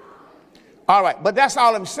 All right, but that's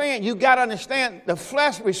all I'm saying. You got to understand the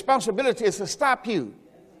flesh responsibility is to stop you.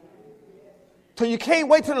 So you can't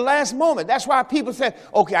wait till the last moment. That's why people say,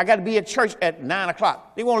 okay, I got to be at church at 9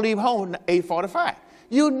 o'clock. They want to leave home at 8:45.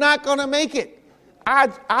 You're not going to make it. I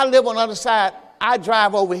live on the other side. I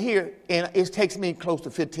drive over here, and it takes me close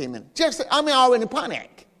to 15 minutes. I'm already in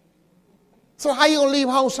Pontiac. So how you going to leave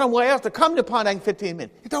home somewhere else to come to Pontiac in 15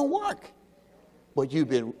 minutes? It don't work. But you've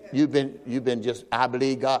been just, I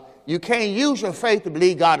believe God. You can't use your faith to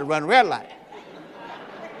believe God to run red light.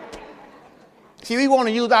 See, we want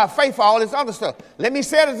to use our faith for all this other stuff. Let me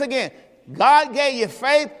say this again. God gave you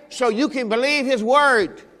faith so you can believe his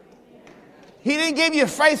word. He didn't give you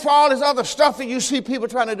faith for all this other stuff that you see people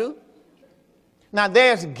trying to do. Now,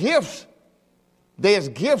 there's gifts. There's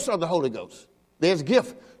gifts of the Holy Ghost. There's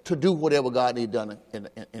gifts to do whatever God needs done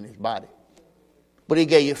in his body. But he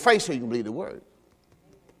gave you faith so you can believe the word.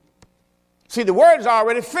 See, the word is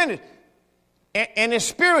already finished. And it's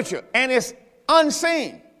spiritual. And it's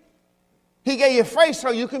unseen. He gave you faith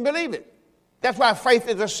so you can believe it. That's why faith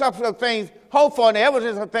is the substance of things hoped for and the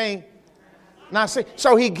evidence of things not seen.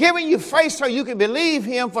 So he's giving you faith so you can believe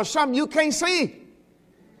him for something you can't see.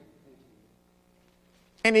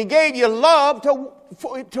 And he gave you love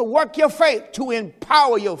to work your faith, to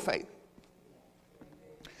empower your faith.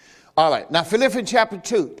 All right, now Philippians chapter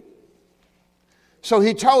 2. So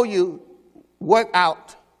he told you, work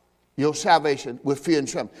out your salvation with fear and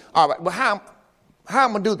trembling. All right, but how am I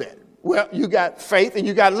going to do that? Well, you got faith and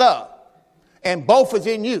you got love. And both is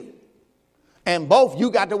in you. And both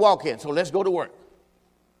you got to walk in. So let's go to work.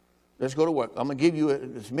 Let's go to work. I'm going to give you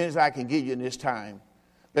as many as I can give you in this time.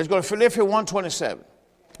 Let's go to Philippians 1:27.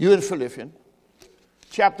 You in Philippians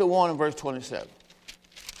chapter 1 and verse 27.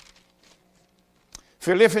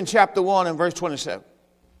 Philippians chapter 1 and verse 27.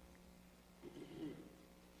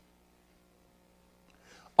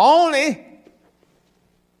 Only,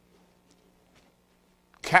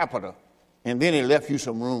 capital, and then he left you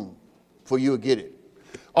some room for you to get it.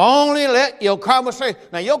 Only let your conversation,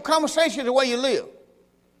 now your conversation is the way you live.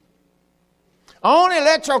 Only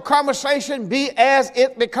let your conversation be as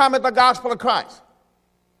it becometh the gospel of Christ.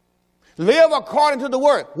 Live according to the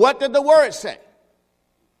word. What did the word say?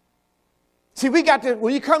 See, we got to,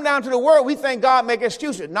 when you come down to the word, we think God make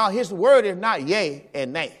excuses. No, his word is not yea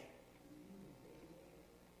and nay.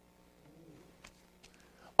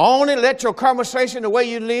 Only let your conversation, the way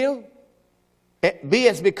you live, be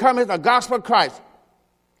as becoming the gospel of Christ.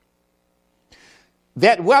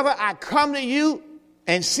 That whether I come to you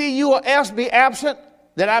and see you or else be absent,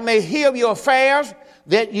 that I may hear of your affairs,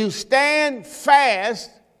 that you stand fast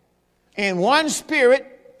in one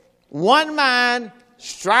spirit, one mind,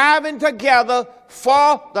 striving together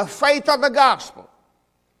for the faith of the gospel.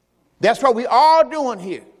 That's what we all doing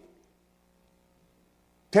here.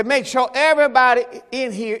 To make sure everybody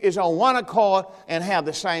in here is on one accord and have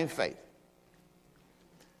the same faith.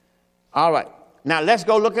 All right. Now let's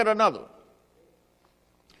go look at another one.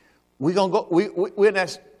 We're going to go,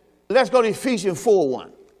 let's go to Ephesians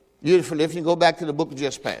 4:1. You in Philippians, go back to the book of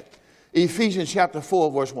just passed. Ephesians chapter 4,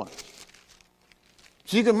 verse 1.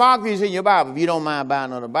 So you can mark these in your Bible if you don't mind buying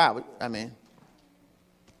another Bible. I mean,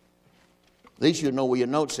 at least you know where your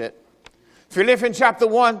notes at. Philippians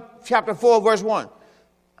chapter 4, verse 1.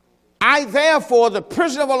 I, therefore, the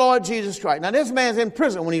prisoner of our Lord Jesus Christ. Now, this man's in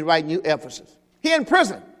prison when he's writing you Ephesus. He's in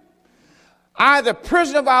prison. I, the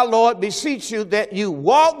prisoner of our Lord, beseech you that you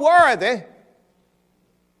walk worthy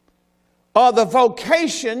of the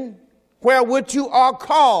vocation wherewith you are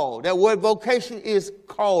called. That word vocation is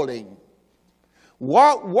calling.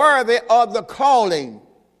 Walk worthy of the calling.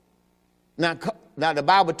 Now the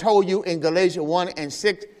Bible told you in Galatians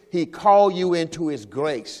 1:6, he called you into his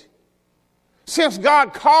grace. Since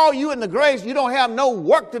God called you in the grace, you don't have no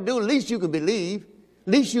work to do. At least you can believe.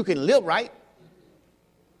 At least you can live right.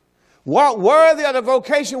 Walk worthy of the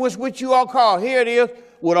vocation with which you are called. Here it is.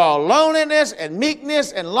 With all loneliness and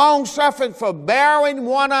meekness and long suffering, forbearing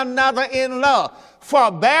one another in love.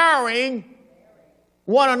 Forbearing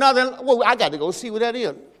one another. Well, I got to go see what that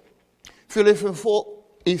is.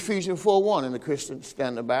 Ephesians 4:1 in the Christian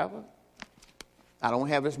Standard Bible. I don't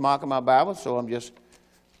have this mark in my Bible, so I'm just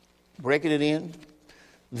breaking it in.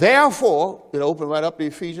 Therefore, it opened right up to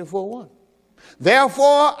Ephesians 4:1.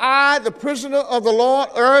 Therefore, I, the prisoner of the Lord,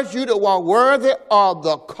 urge you to walk worthy of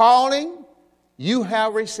the calling you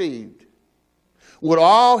have received, with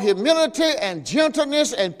all humility and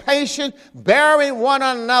gentleness and patience, bearing one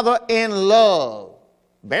another in love.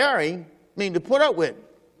 Bearing means to put up with.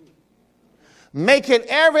 Making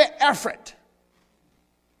every effort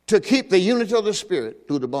to keep the unity of the Spirit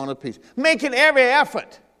through the bond of peace. Making every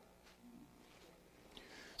effort.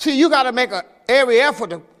 See, you got to make every effort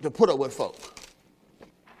to put up with folks.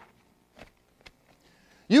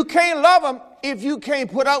 You can't love them if you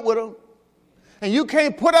can't put up with them. And you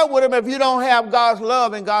can't put up with them if you don't have God's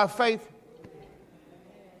love and God's faith.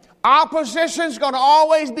 Opposition's going to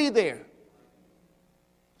always be there.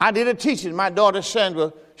 I did a teaching. My daughter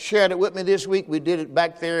Sandra shared it with me this week. We did it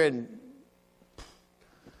back there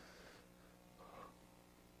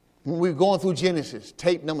when we were going through Genesis,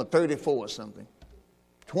 tape number 34 or something.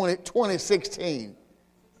 2016.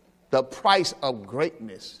 The price of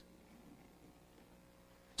greatness.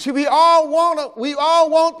 See, we all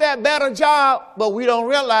want that better job, but we don't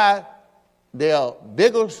realize there are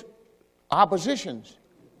bigger oppositions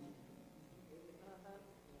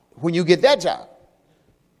when you get that job.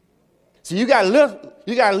 See, you got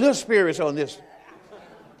little spirits on this,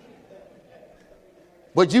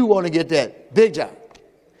 but you want to get that big job.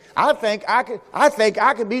 I think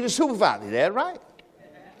I could be the supervisor. Is that right?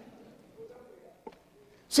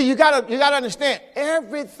 See, you gotta understand,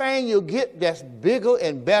 everything you get that's bigger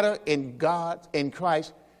and better in God, in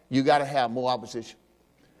Christ, you gotta have more opposition.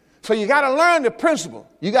 So you gotta learn the principle.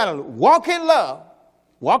 You gotta walk in love,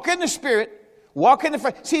 walk in the Spirit, walk in the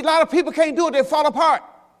faith. See, a lot of people can't do it, they fall apart.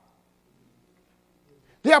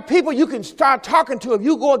 There are people you can start talking to. If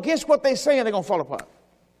you go against what they say, they're gonna fall apart.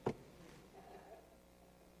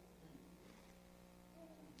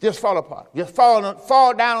 Just fall apart. Just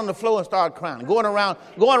fall down on the floor and start crying, going around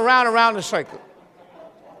the circle.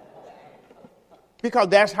 Because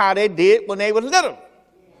that's how they did when they were little.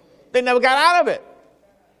 They never got out of it.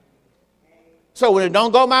 So when it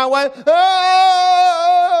don't go my way,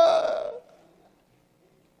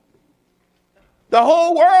 the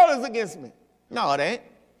whole world is against me. No, it ain't.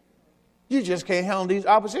 You just can't handle these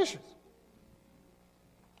oppositions.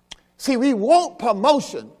 See, we want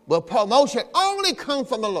promotion, but promotion only comes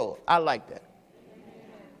from the Lord. I like that.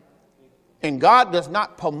 And God does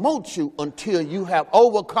not promote you until you have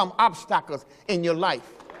overcome obstacles in your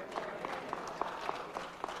life.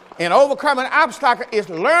 And overcoming an obstacle is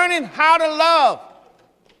learning how to love.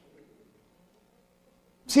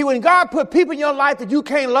 See, when God put people in your life that you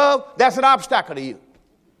can't love, that's an obstacle to you.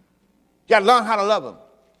 You got to learn how to love them.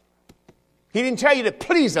 He didn't tell you to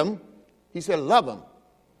please them. He said love them.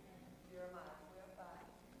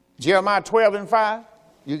 Jeremiah 12:5.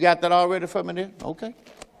 You got that already for me there? Okay.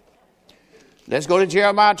 Let's go to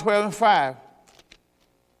Jeremiah 12:5.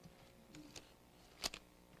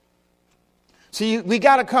 See, we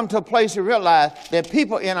got to come to a place to realize that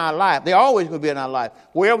people in our life, they're always going to be in our life.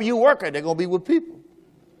 Wherever you work at, they're going to be with people.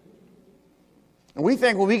 And we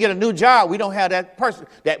think when we get a new job, we don't have that person,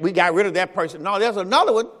 that we got rid of that person. No, there's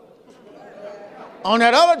another one on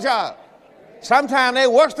that other job. Sometimes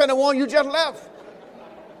they're worse than the one you just left.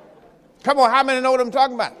 Come on, how many know what I'm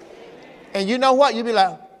talking about? And you know what? You'll be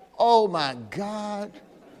like, oh my God.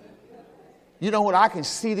 You know what? I can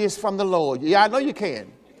see this from the Lord. Yeah, I know you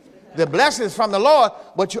can. The blessing is from the Lord,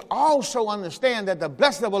 but you also understand that the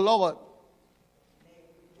blessing of the Lord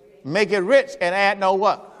make it rich and add no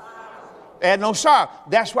what? Add no sorrow.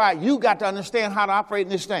 That's why you got to understand how to operate in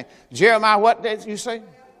this thing. Jeremiah, what did you say?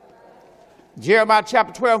 Jeremiah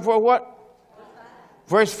chapter 12, for what?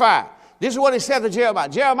 Verse 5. This is what he said to Jeremiah.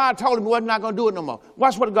 Jeremiah told him he was not going to do it no more.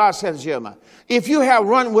 Watch what God says to Jeremiah. If you have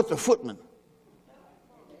run with the footmen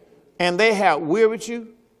and they have wearied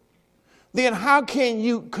you, then how can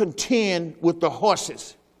you contend with the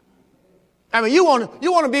horses? I mean, you want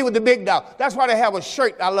to be with the big dog. That's why they have a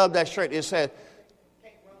shirt. I love that shirt. It says,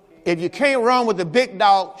 if you can't run with the big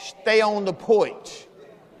dog, stay on the porch.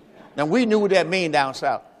 Now, we knew what that mean down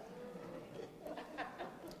south.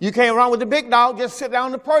 You can't run with the big dog, just sit down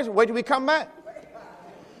on the porch and wait till we come back.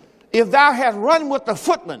 If thou hast run with the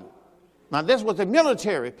footman, now this was the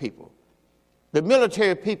military people in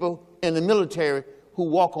the military who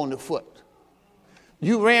walk on the foot.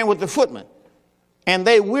 You ran with the footman, and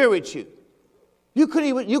they wearied you. You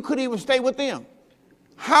couldn't even stay with them.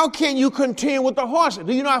 How can you contend with the horses?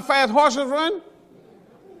 Do you know how fast horses run?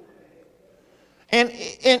 And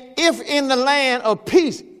if in the land of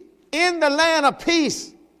peace,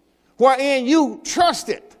 wherein you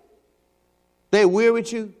trusted, they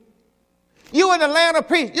wearied you. You in the land of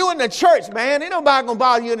peace. You in the church, man. Ain't nobody gonna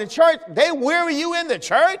bother you in the church. They weary you in the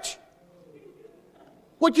church.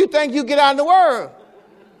 What you think you get out in the world?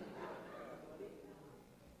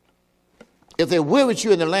 If they wearied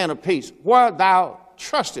you in the land of peace, where thou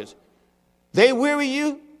trustest, they weary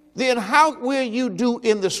you, then how will you do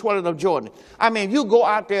in the swelling of Jordan? I mean, if you go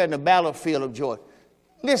out there in the battlefield of Jordan,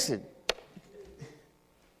 listen.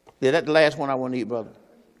 Yeah, that's the last one I want to eat, brother.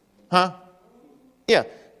 Huh? Yeah.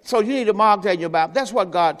 So you need to mark that in your Bible. That's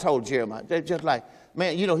what God told Jeremiah. They're just like,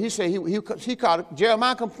 man, you know, he said he called it,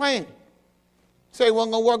 Jeremiah complained. Said he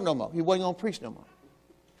wasn't going to work no more. He wasn't going to preach no more.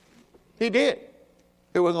 He did.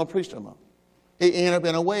 He wasn't going to preach no more. He ended up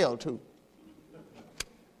in a well, too.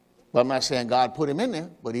 But I'm not saying God put him in there,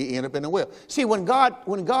 but he ended up in a well. See, when God,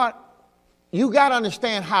 you got to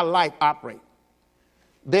understand how life operates.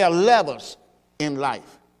 There are levels in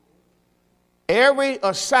life. Every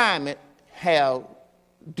assignment have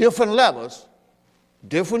different levels,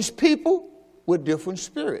 different people with different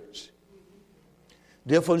spirits.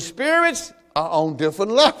 Different spirits are on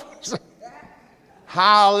different levels.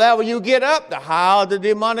 Higher level you get up, the higher the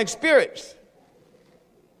demonic spirits.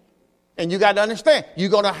 And you got to understand, you're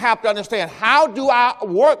going to have to understand, how do I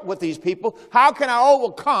work with these people? How can I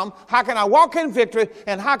overcome? How can I walk in victory?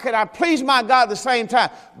 And how can I please my God at the same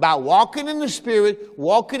time? By walking in the Spirit,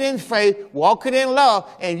 walking in faith, walking in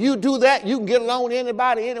love. And you do that, you can get along with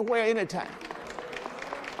anybody, anywhere, anytime.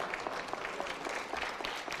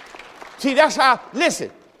 See, that's how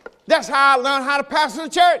I learned how to pastor the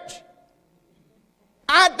church.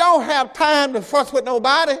 I don't have time to fuss with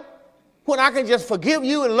nobody when I can just forgive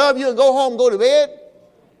you and love you and go home and go to bed.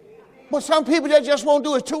 But some people that just won't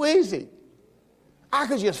do it. It's too easy. I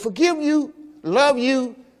could just forgive you, love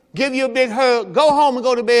you, give you a big hug, go home and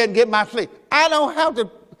go to bed and get my sleep. I don't have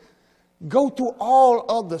to go through all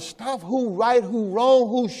of the stuff, who right, who wrong,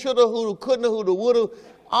 who shoulda, who couldn't, who woulda.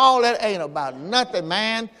 All that ain't about nothing,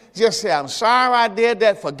 man. Just say, I'm sorry I did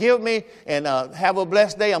that, forgive me, and have a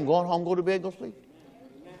blessed day. I'm going home, go to bed, go sleep.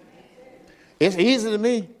 It's easy to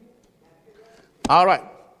me. All right,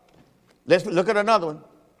 let's look at another one.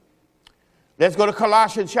 Let's go to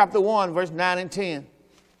Colossians chapter 1, verse 9 and 10.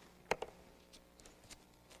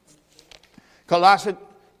 Colossians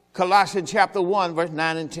chapter 1, verse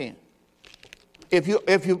 9 and 10. If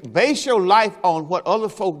you base your life on what other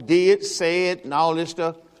folk did, said, and all this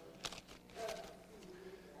stuff,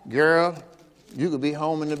 girl, you could be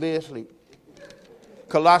home in the bed asleep.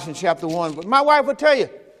 Colossians chapter 1. But my wife would tell you,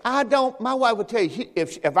 my wife would tell you,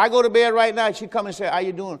 if I go to bed right now, she'd come and say, how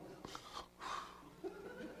you doing?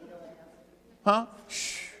 Huh?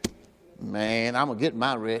 Shh. Man, I'm going to get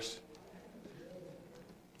my rest.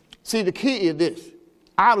 See, the key is this.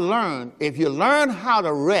 I've learned, if you learn how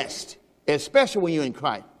to rest, especially when you're in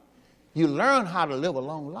Christ, you learn how to live a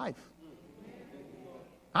long life.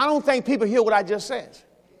 I don't think people hear what I just said.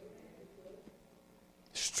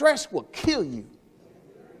 Stress will kill you.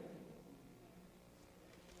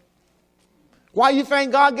 Why you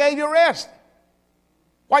think God gave you rest?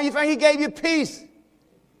 Why you think he gave you peace?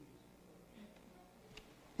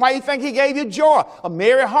 Why you think he gave you joy? A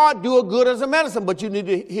merry heart do a good as a medicine, but you need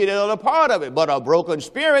to hear the other part of it. But a broken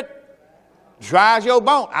spirit dries your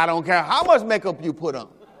bone. I don't care how much makeup you put on.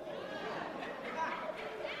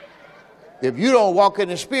 If you don't walk in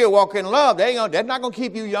the Spirit, walk in love, that's not going to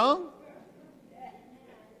keep you young.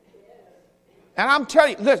 And I'm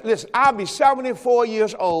telling you, listen, I'll be 74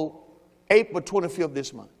 years old April 25th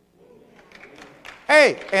this month.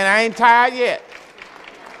 Hey, and I ain't tired yet.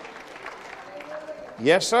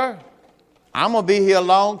 Yes, sir. I'm going to be here a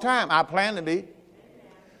long time. I plan to be.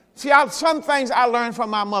 See, some things I learned from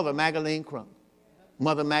my mother, Magdalene Crump.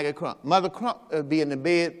 Mother Maggie Crump. Mother Crump would be in the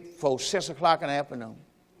bed for 6 o'clock in the afternoon.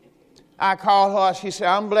 I called her. She said,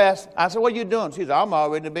 I'm blessed. I said, what are you doing? She said, I'm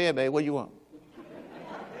already in the bed, babe. What do you want?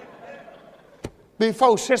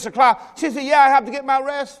 Before 6 o'clock. She said, yeah, I have to get my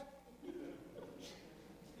rest.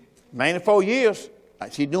 94 years.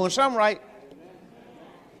 She's doing something right.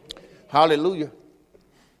 Hallelujah.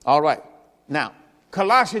 All right. Now,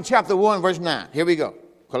 Colossians chapter 1, verse 9. Here we go.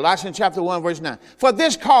 Colossians chapter 1, verse 9. For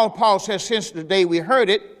this cause, Paul says, since the day we heard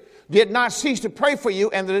it, did not cease to pray for you,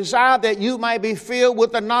 and the desire that you might be filled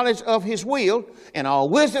with the knowledge of his will and all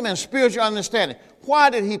wisdom and spiritual understanding. Why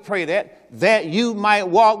did he pray that? That you might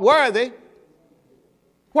walk worthy.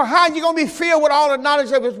 Well, how are you going to be filled with all the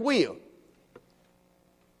knowledge of his will?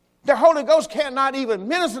 The Holy Ghost cannot even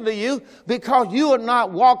minister to you because you are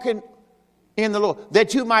not walking in the Lord.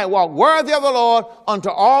 That you might walk worthy of the Lord unto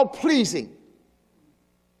all pleasing.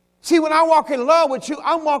 See, when I walk in love with you,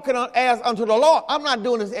 I'm walking as unto the Lord. I'm not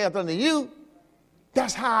doing this as unto you.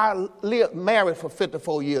 That's how I lived married for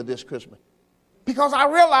 54 years this Christmas. Because I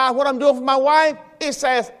realize what I'm doing for my wife, it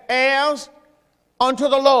says as unto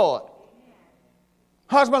the Lord.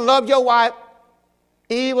 Husband, love your wife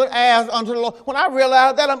even as unto the Lord. When I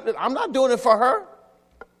realize that, I'm not doing it for her.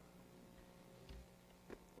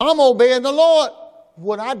 I'm obeying the Lord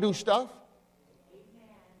when I do stuff.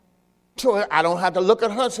 So I don't have to look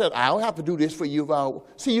at her and say, I don't have to do this for you.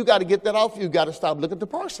 See, you got to get that off. You got to stop looking at the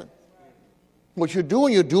person. What you're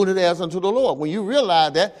doing it as unto the Lord. When you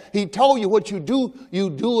realize that, he told you what you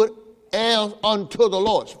do it as unto the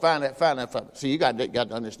Lord. So find that. See, you got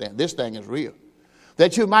to understand, this thing is real.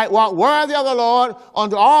 That you might walk worthy of the Lord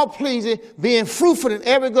unto all pleasing, being fruitful in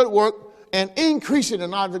every good work, and increasing in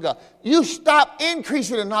knowledge of God. You stop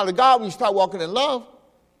increasing in knowledge of God when you start walking in love.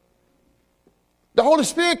 The Holy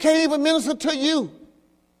Spirit can't even minister to you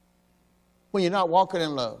when you're not walking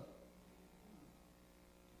in love.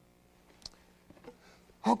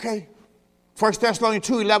 Okay. 1 Thessalonians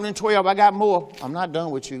 2, 11 and 12. I got more. I'm not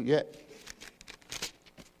done with you yet.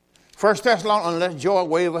 1 Thessalonians, unless George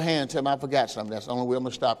wave a hand and tell me I forgot something. That's the only way I'm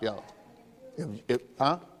going to stop y'all.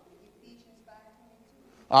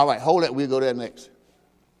 All right, hold it. We'll go there next.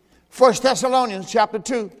 1 Thessalonians chapter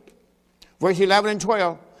 2, verse 11 and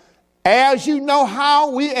 12. As you know how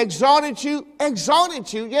we exhorted you,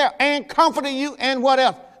 and comforted you, and what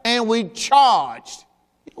else? And we charged.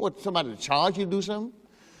 You know what somebody to charge you to do something?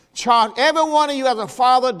 Charge every one of you as a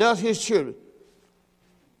father does his children.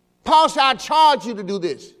 Paul said, I charge you to do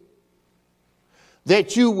this.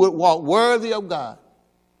 That you would walk worthy of God,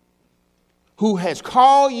 who has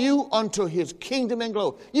called you unto his kingdom and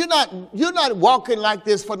glory. You're not walking like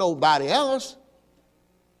this for nobody else.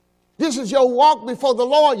 This is your walk before the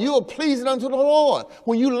Lord. You are pleasing unto the Lord.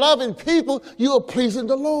 When you loving people, you are pleasing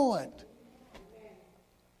the Lord.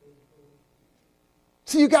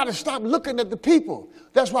 See, you got to stop looking at the people.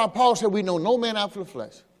 That's why Paul said we know no man after the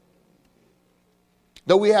flesh.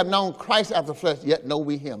 Though we have known Christ after the flesh, yet know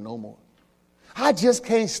we him no more. I just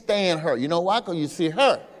can't stand her. You know why? Because you see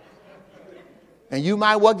her. And you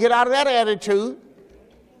might well get out of that attitude.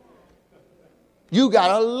 You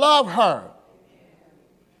got to love her.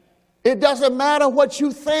 It doesn't matter what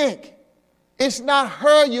you think. It's not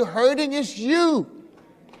her you're hurting, it's you.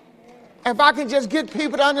 If I can just get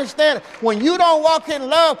people to understand it. When you don't walk in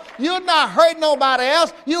love, you're not hurting nobody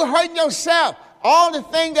else. You're hurting yourself. All the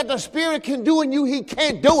things that the Spirit can do in you, he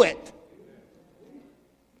can't do it.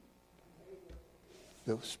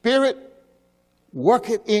 The Spirit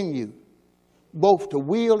worketh in you, both to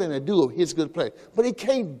will and to do of his good pleasure. But he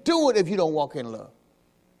can't do it if you don't walk in love.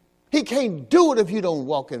 He can't do it if you don't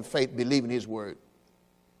walk in faith, believe in his word.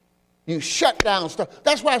 You shut down stuff.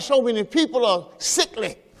 That's why so many people are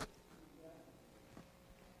sickly.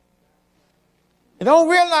 And don't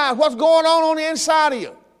realize what's going on the inside of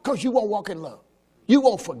you because you won't walk in love. You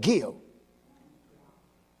won't forgive.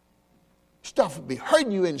 Stuff will be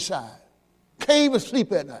hurting you inside. Can't even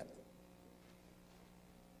sleep at night.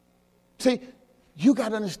 See, you got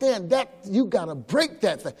to understand that. You got to break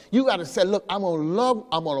that thing. You got to say, look, I'm going to love.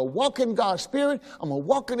 I'm going to walk in God's Spirit. I'm going to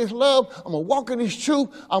walk in his love. I'm going to walk in his truth.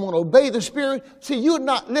 I'm going to obey the Spirit. See, you're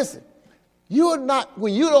not, listen, you're not,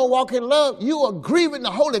 when you don't walk in love, you are grieving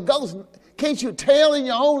the Holy Ghost. Can't you tell in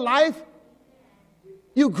your own life?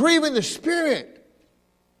 You grieving the Spirit.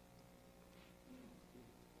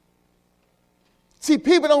 See,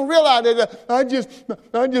 people don't realize that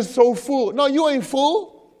I'm just so full. No, you ain't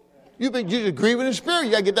full. You're just grieving the Spirit.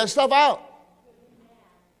 You got to get that stuff out.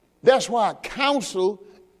 That's why counsel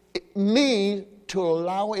means to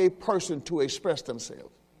allow a person to express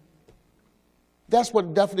themselves. That's what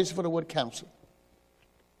the definition for the word counsel.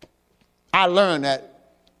 I learned that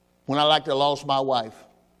when I lost my wife,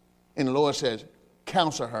 and the Lord says,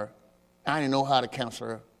 counsel her. I didn't know how to counsel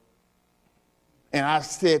her. And I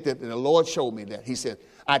said that, and the Lord showed me that. He said,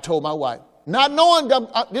 I told my wife, not knowing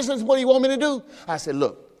this is what he want me to do. I said,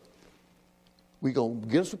 look, we're going to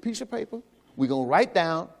get us a piece of paper. We're going to write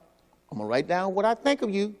down. I'm going to write down what I think of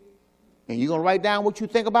you. And you're going to write down what you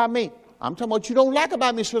think about me. I'm talking about what you don't like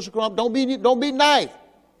about me, Sister Crump. Don't be nice.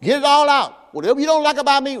 Get it all out. Whatever you don't like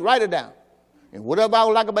about me, write it down. And whatever I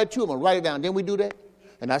don't like about you, I'm going to write it down. Then we do that.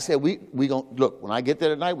 And I said, we going to, look, when I get there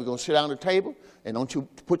tonight, we're going to sit down at the table. And don't you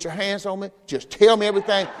put your hands on me. Just tell me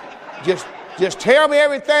everything. Just tell me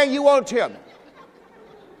everything you want to tell me.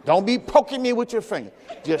 Don't be poking me with your finger.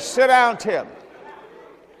 Just sit down and tell me.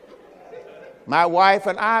 My wife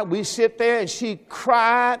and I, we sit there and she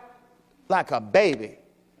cried like a baby.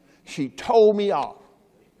 She told me off,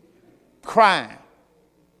 crying.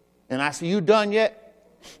 And I said, you done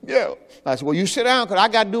yet? Yeah. I said, well, you sit down because I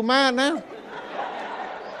got to do mine now.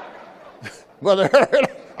 Brother Hurd,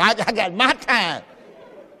 I got my time.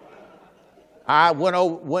 I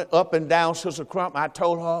went up and down Sister Crump. I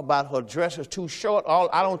told her about her dress is too short.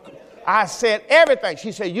 I said everything.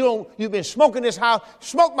 She said, you've been smoking this house.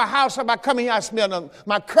 Smoke my house up. I come in here, I smell them.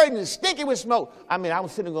 My curtain is stinky with smoke. I mean, I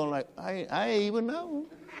was sitting going like, I ain't even know.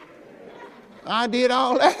 I did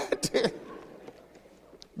all that.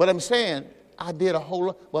 But I'm saying, I did a whole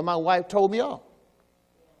lot. Well, my wife told me off.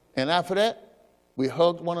 And after that, we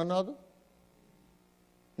hugged one another.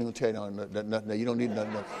 I'm going to tell you nothing. You don't need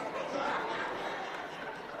nothing else.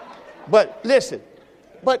 But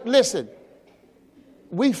listen,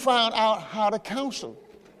 we found out how to counsel.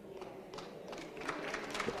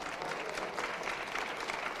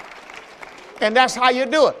 And that's how you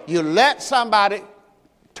do it. You let somebody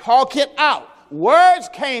talk it out. Words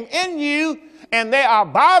came in you and they are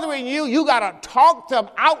bothering you. You got to talk them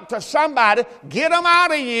out to somebody. Get them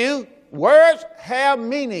out of you. Words have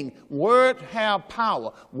meaning. Words have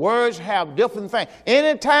power. Words have different things.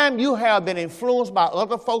 Anytime you have been influenced by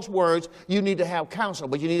other folks' words, you need to have counsel.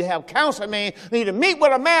 But you need to have counsel, man. You need to meet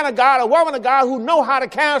with a man of God, a woman of God who know how to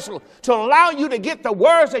counsel, to allow you to get the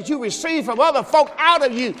words that you receive from other folk out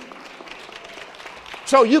of you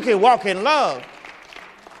so you can walk in love.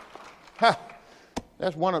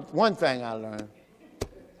 That's one thing I learned.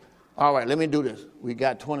 All right, let me do this. We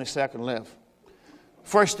got 20 seconds left.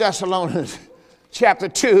 1 Thessalonians chapter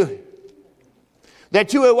 2,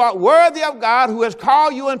 that you will walk worthy of God who has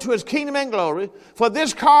called you into his kingdom and glory. For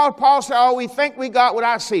this cause, Paul said, we think we got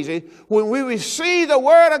without ceasing. When we receive the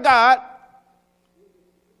word of God,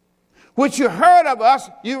 which you heard of us,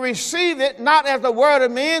 you received it not as the word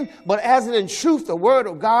of men, but as it in truth the word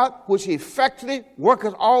of God, which effectively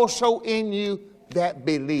worketh also in you that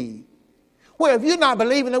believe. Well, if you're not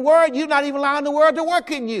believing the word, you're not even allowing the word to work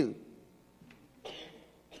in you.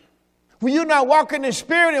 When you're not walking in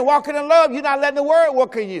spirit and walking in love, you're not letting the word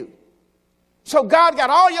work in you. So God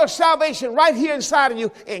got all your salvation right here inside of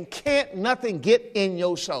you, and can't nothing get in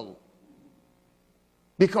your soul.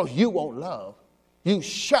 Because you won't love. You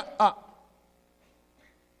shut up.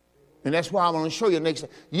 And that's why I'm going to show you next.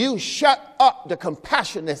 You shut up the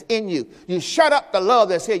compassion that's in you. You shut up the love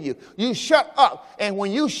that's in you. You shut up. And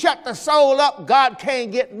when you shut the soul up, God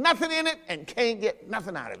can't get nothing in it and can't get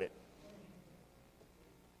nothing out of it.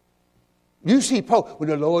 You see, when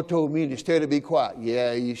the Lord told me to stay to be quiet.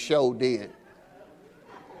 Yeah, you sure did.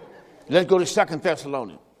 Let's go to 2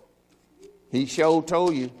 Thessalonians. He sure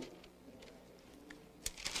told you.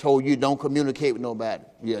 Told you don't communicate with nobody.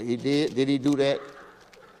 Yeah, he did. Did he do that?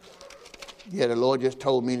 Yeah, the Lord just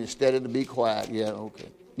told me instead of to be quiet. Yeah, okay.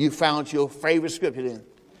 You found your favorite scripture then.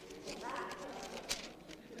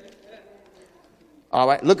 All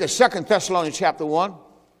right, look at 2 Thessalonians chapter 1.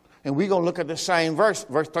 And we're going to look at the same verse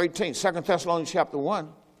 13, 2 Thessalonians chapter 1.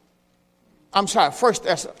 I'm sorry, 2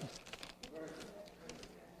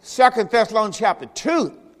 Thessalonians chapter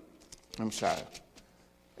 2. I'm sorry.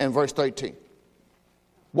 And verse 13.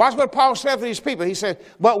 Watch what Paul said to these people. He said,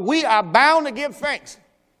 but we are bound to give thanks.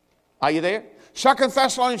 Are you there? 2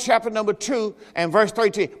 Thessalonians chapter number 2 and verse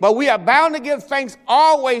 13. But we are bound to give thanks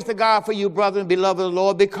always to God for you, brethren, beloved of the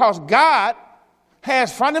Lord, because God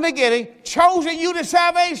has from the beginning chosen you to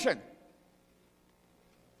salvation.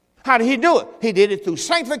 How did he do it? He did it through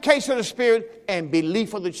sanctification of the Spirit and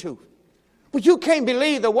belief of the truth. But you can't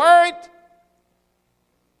believe the word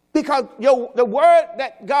because the word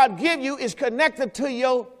that God give you is connected to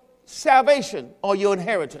your salvation or your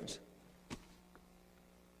inheritance.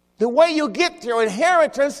 The way you get your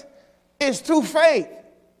inheritance is through faith.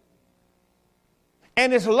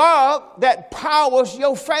 And it's love that powers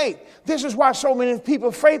your faith. This is why so many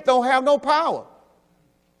people's faith don't have no power.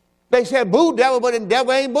 They said, boo, devil, but the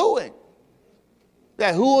devil ain't booing.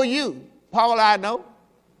 That, who are you? Paul, I know.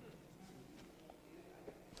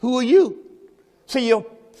 Who are you? See, your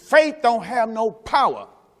faith don't have no power.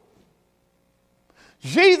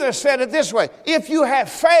 Jesus said it this way. If you have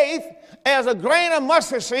faith as a grain of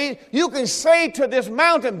mustard seed, you can say to this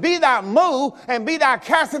mountain, be thou moved and be thou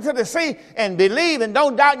cast into the sea, and believe and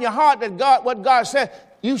don't doubt in your heart that God, what God said,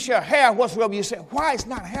 you shall have whatsoever you say. Why it's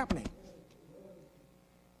not happening?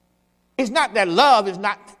 It's not that love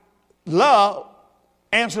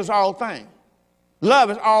answers all things.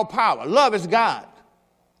 Love is all power. Love is God.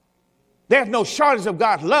 There's no shortage of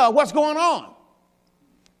God's love. What's going on?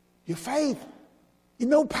 Your faith. You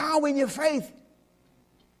know power in your faith.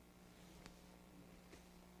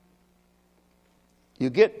 You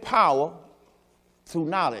get power through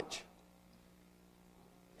knowledge.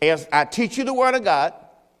 As I teach you the word of God,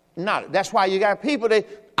 knowledge. That's why you got people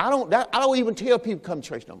I don't even tell people come to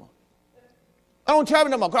church no more. I don't tell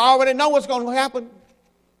them no more because I already know what's going to happen.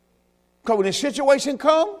 Because when the situation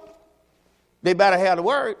comes, they better have the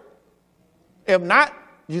word. If not,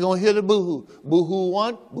 you're going to hear the boo-hoo. Boo-hoo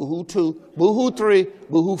 1, boo-hoo 2, boo-hoo 3,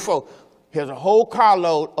 boo-hoo 4. Here's a whole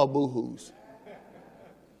carload of boo-hoos.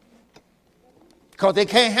 Because they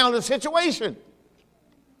can't handle the situation.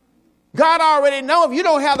 God already knows if you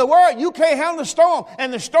don't have the word, you can't handle the storm.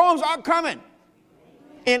 And the storms are coming.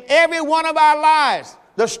 In every one of our lives,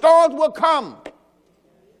 the storms will come.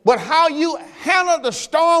 But how you handle the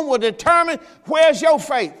storm will determine where's your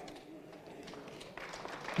faith.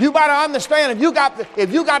 You better understand, if you got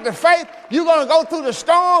the faith, you're going to go through the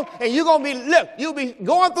storm and you're going to you'll be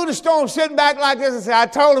going through the storm sitting back like this and say, I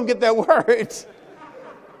told him get that word. Because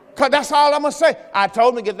that's all I'm going to say. I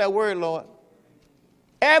told him to get that word, Lord.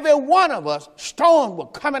 Every one of us, storm will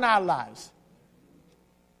come in our lives.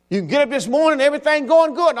 You can get up this morning, everything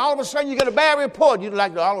going good, and all of a sudden you get a bad report. You're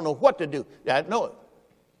like, I don't know what to do. I know it.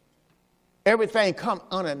 Everything come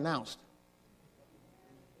unannounced.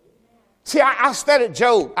 See, I studied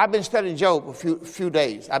Job. I've been studying Job a few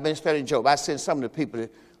days. I've been studying Job. I sent some of the people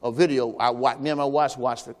a video. I watched. Me and my wife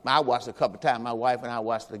watched it. I watched it a couple of times. My wife and I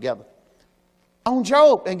watched it together. On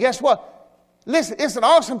Job. And guess what? Listen, it's an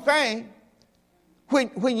awesome thing.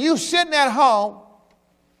 When you sitting at home,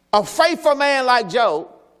 a faithful man like Job,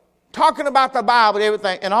 talking about the Bible and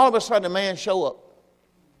everything, and all of a sudden a man show up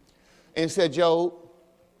and said, Job,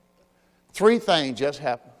 3 things just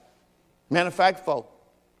happened. Matter of fact, 4.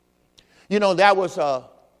 You know, that was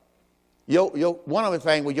one of the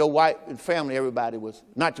things with your wife and family, everybody was,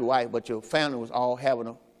 not your wife, but your family was all having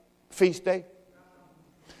a feast day.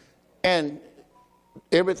 And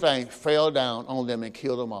everything fell down on them and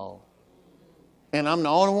killed them all. And I'm the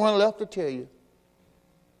only one left to tell you.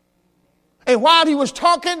 And while he was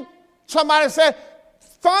talking, somebody said,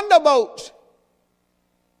 thunderbolts.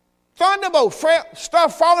 Thunderbolts,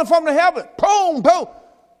 stuff falling from the heaven. Boom, boom.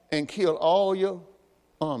 And killed all your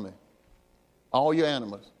army, all your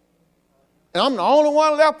animals. And I'm the only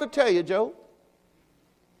one left to tell you, Job.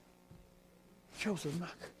 Job said,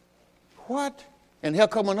 what? And here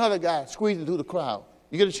come another guy squeezing through the crowd.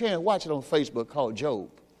 You get a chance, watch it on Facebook called Job.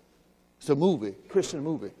 It's a movie, Christian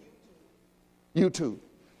movie. YouTube.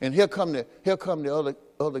 And here come the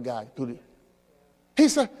other guy. He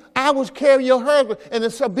said, I was carrying your husband, and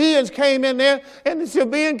the Sabaeans came in there, and the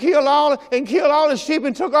Sabaeans killed all the sheep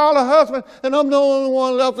and took all the husbands, and I'm the only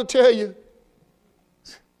one left to tell you.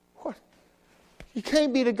 What? You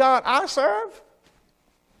can't be the God I serve.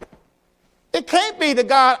 It can't be the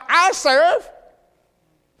God I serve.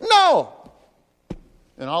 No.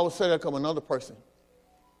 And all of a sudden, there come another person.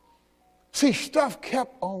 See, stuff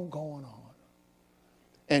kept on going on.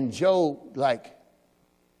 And Job,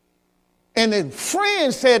 and the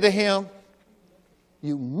friend said to him,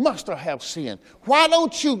 you must have sinned. Why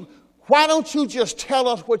don't you just tell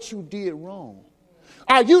us what you did wrong?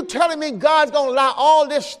 Are you telling me God's going to allow all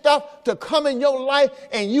this stuff to come in your life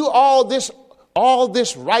and you all this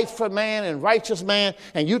rightful man and righteous man,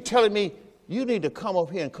 and you telling me you need to come up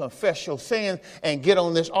here and confess your sins and get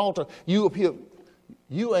on this altar? You up here,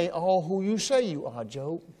 you ain't all who you say you are,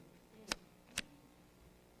 Job.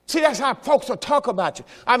 See, that's how folks will talk about you.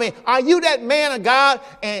 I mean, are you that man of God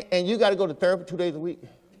and you got to go to therapy 2 days a week?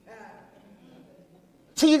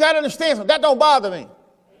 See, you got to understand something. That don't bother me.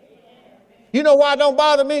 You know why it don't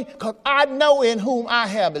bother me? Because I know in whom I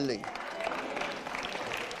have believed.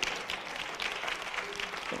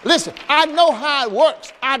 Listen, I know how it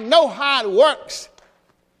works. I know how it works.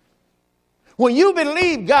 When you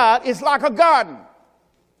believe God, it's like a garden.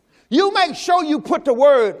 You make sure you put the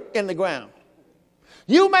word in the ground.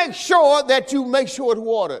 You make sure that you make sure it's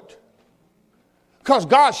watered. Because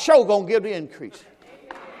God's sure going to give the increase.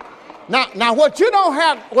 Now what you don't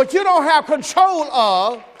have control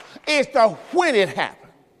of is the when it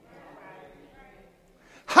happened.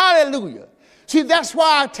 Hallelujah. See, that's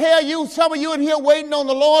why I tell you, some of you in here waiting on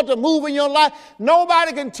the Lord to move in your life.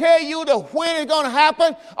 Nobody can tell you when it's going to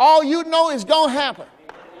happen. All you know is going to happen.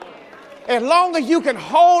 As long as you can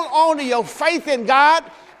hold on to your faith in God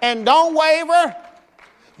and don't waver,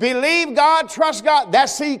 believe God, trust God, that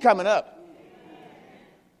seed coming up.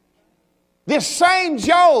 This same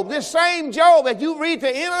Job, as you read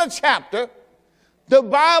the end of the chapter, the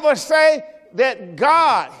Bible say that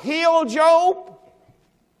God healed Job,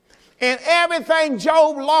 and everything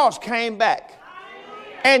Job lost came back.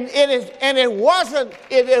 And it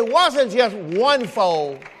wasn't just one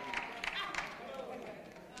fold.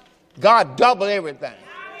 God doubled everything.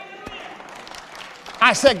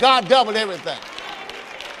 I said God doubled everything.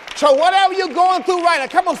 So whatever you're going through right now,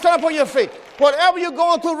 come on, stand up on your feet. Whatever you're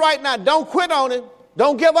going through right now, don't quit on it.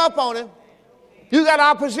 Don't give up on it. You got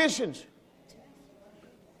oppositions.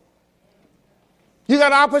 You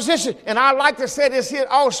got opposition. And I like to say this here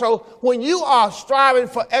also. When you are striving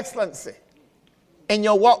for excellency in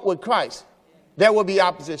your walk with Christ, there will be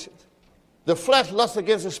oppositions. The flesh lusts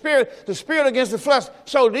against the spirit against the flesh.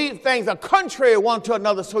 So these things are contrary one to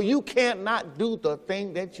another. So you cannot do the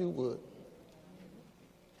thing that you would.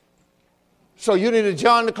 So you need to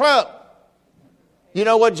join the club. You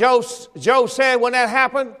know what Job said when that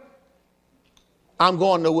happened? I'm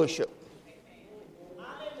going to worship.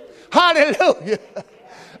 Hallelujah.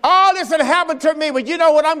 All this had happened to me, but you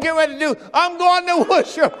know what I'm getting ready to do? I'm going to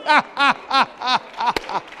worship.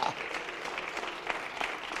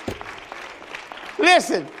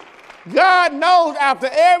 Listen, God knows after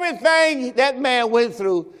everything that man went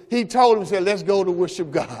through, he told him, said, let's go to worship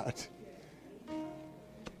God.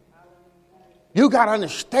 You got to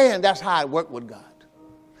understand that's how it worked with God.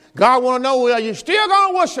 God want to know, are you still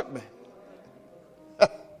going to worship me?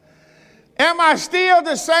 Am I still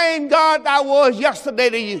the same God I was yesterday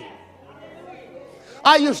to you?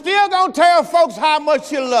 Are you still going to tell folks how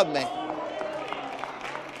much you love me?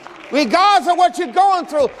 Regardless of what you're going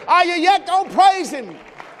through, are you yet going to praise him?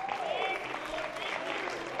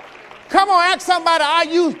 Come on, ask somebody, are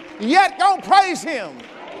you yet going to praise him?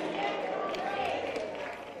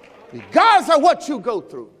 Regardless of what you go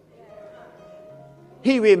through,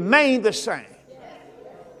 he remained the same.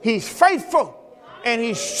 He's faithful and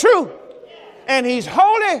he's true and he's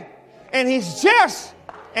holy and he's just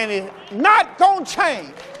and he's not going to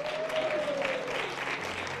change.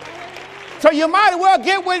 So you might as well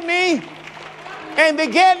get with me and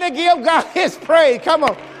begin to give God his praise. Come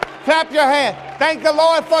on, clap your hand. Thank the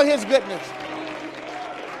Lord for his goodness.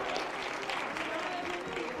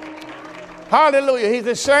 Hallelujah. He's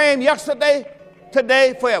the same yesterday,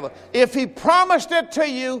 today, forever. If he promised it to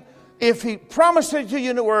you, in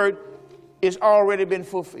the word, it's already been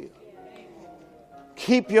fulfilled.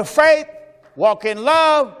 Keep your faith, walk in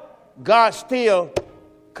love, God's still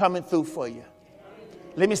coming through for you.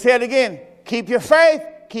 Let me say it again. Keep your faith,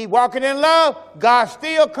 keep walking in love, God's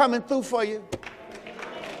still coming through for you.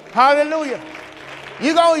 Hallelujah.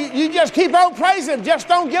 You just keep on praising him. Just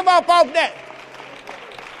don't give up off that.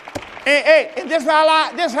 And this is how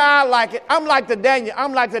I like it. I'm like the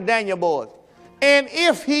Daniel boys. And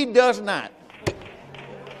if he does not,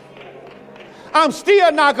 I'm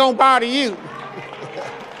still not going to bow to you.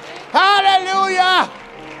 Hallelujah.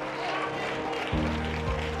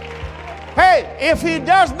 Hey, if he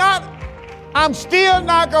does not, I'm still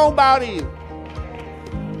not going to bow to you.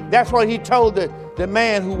 That's what he told the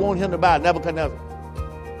man who wanted him to bow, Nebuchadnezzar.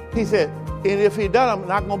 He said, and if he does, I'm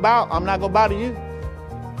not going to bow to you.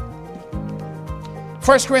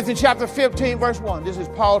 1 Corinthians chapter 15, verse 1. This is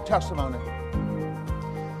Paul's testimony.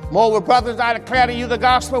 Moreover, brothers, I declare to you the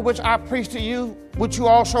gospel which I preached to you, which you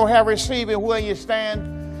also have received and where you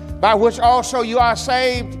stand, by which also you are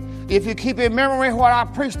saved, if you keep in memory what I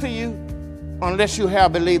preached to you, unless you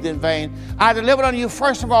have believed in vain. I delivered unto you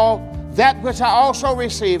first of all that which I also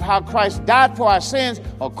received, how Christ died for our sins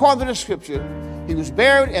according to the scripture. He was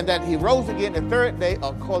buried and that he rose again the third day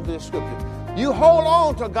according to the scripture. You hold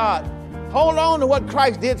on to God. Hold on to what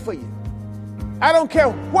Christ did for you. I don't care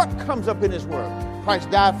what comes up in this world.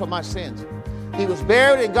 Christ died for my sins. He was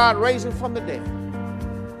buried and God raised him from the dead.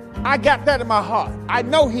 I got that in my heart. I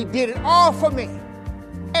know he did it all for me.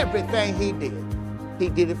 Everything he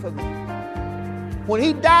did it for me. When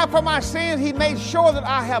he died for my sins, he made sure that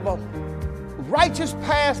I have a righteous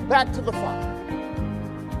path back to the Father.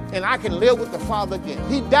 And I can live with the Father again.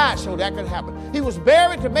 He died so that could happen. He was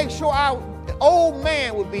buried to make sure the old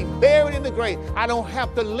man would be buried in the grave. I don't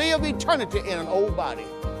have to live eternity in an old body.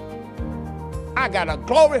 I got a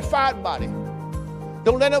glorified body.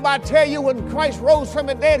 Don't let nobody tell you when Christ rose from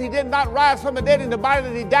the dead, he did not rise from the dead in the body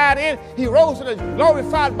that he died in. He rose in a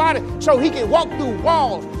glorified body so he could walk through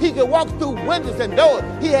walls. He could walk through windows and doors.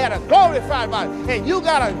 He had a glorified body. And you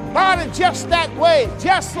got a body just that way,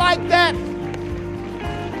 just like that.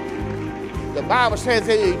 The Bible says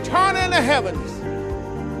that you turn in the heavens.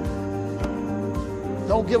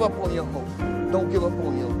 Don't give up on your hope. Don't give up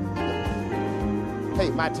on your hope. Hey,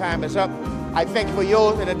 my time is up. I thank you for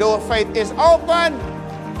yours, and the door of faith is open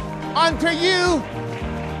unto you.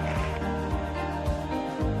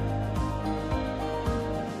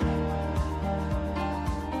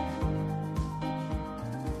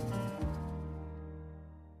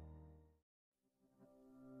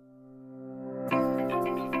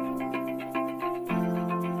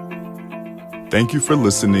 Thank you for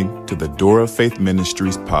listening to the Door of Faith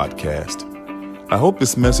Ministries podcast. I hope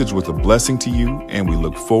this message was a blessing to you, and we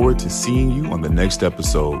look forward to seeing you on the next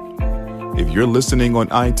episode. If you're listening on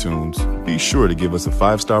iTunes, be sure to give us a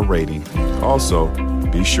 5-star rating. Also,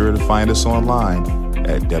 be sure to find us online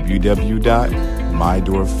at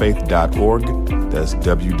www.mydoorfaith.org. That's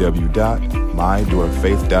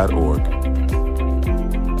www.mydoorfaith.org.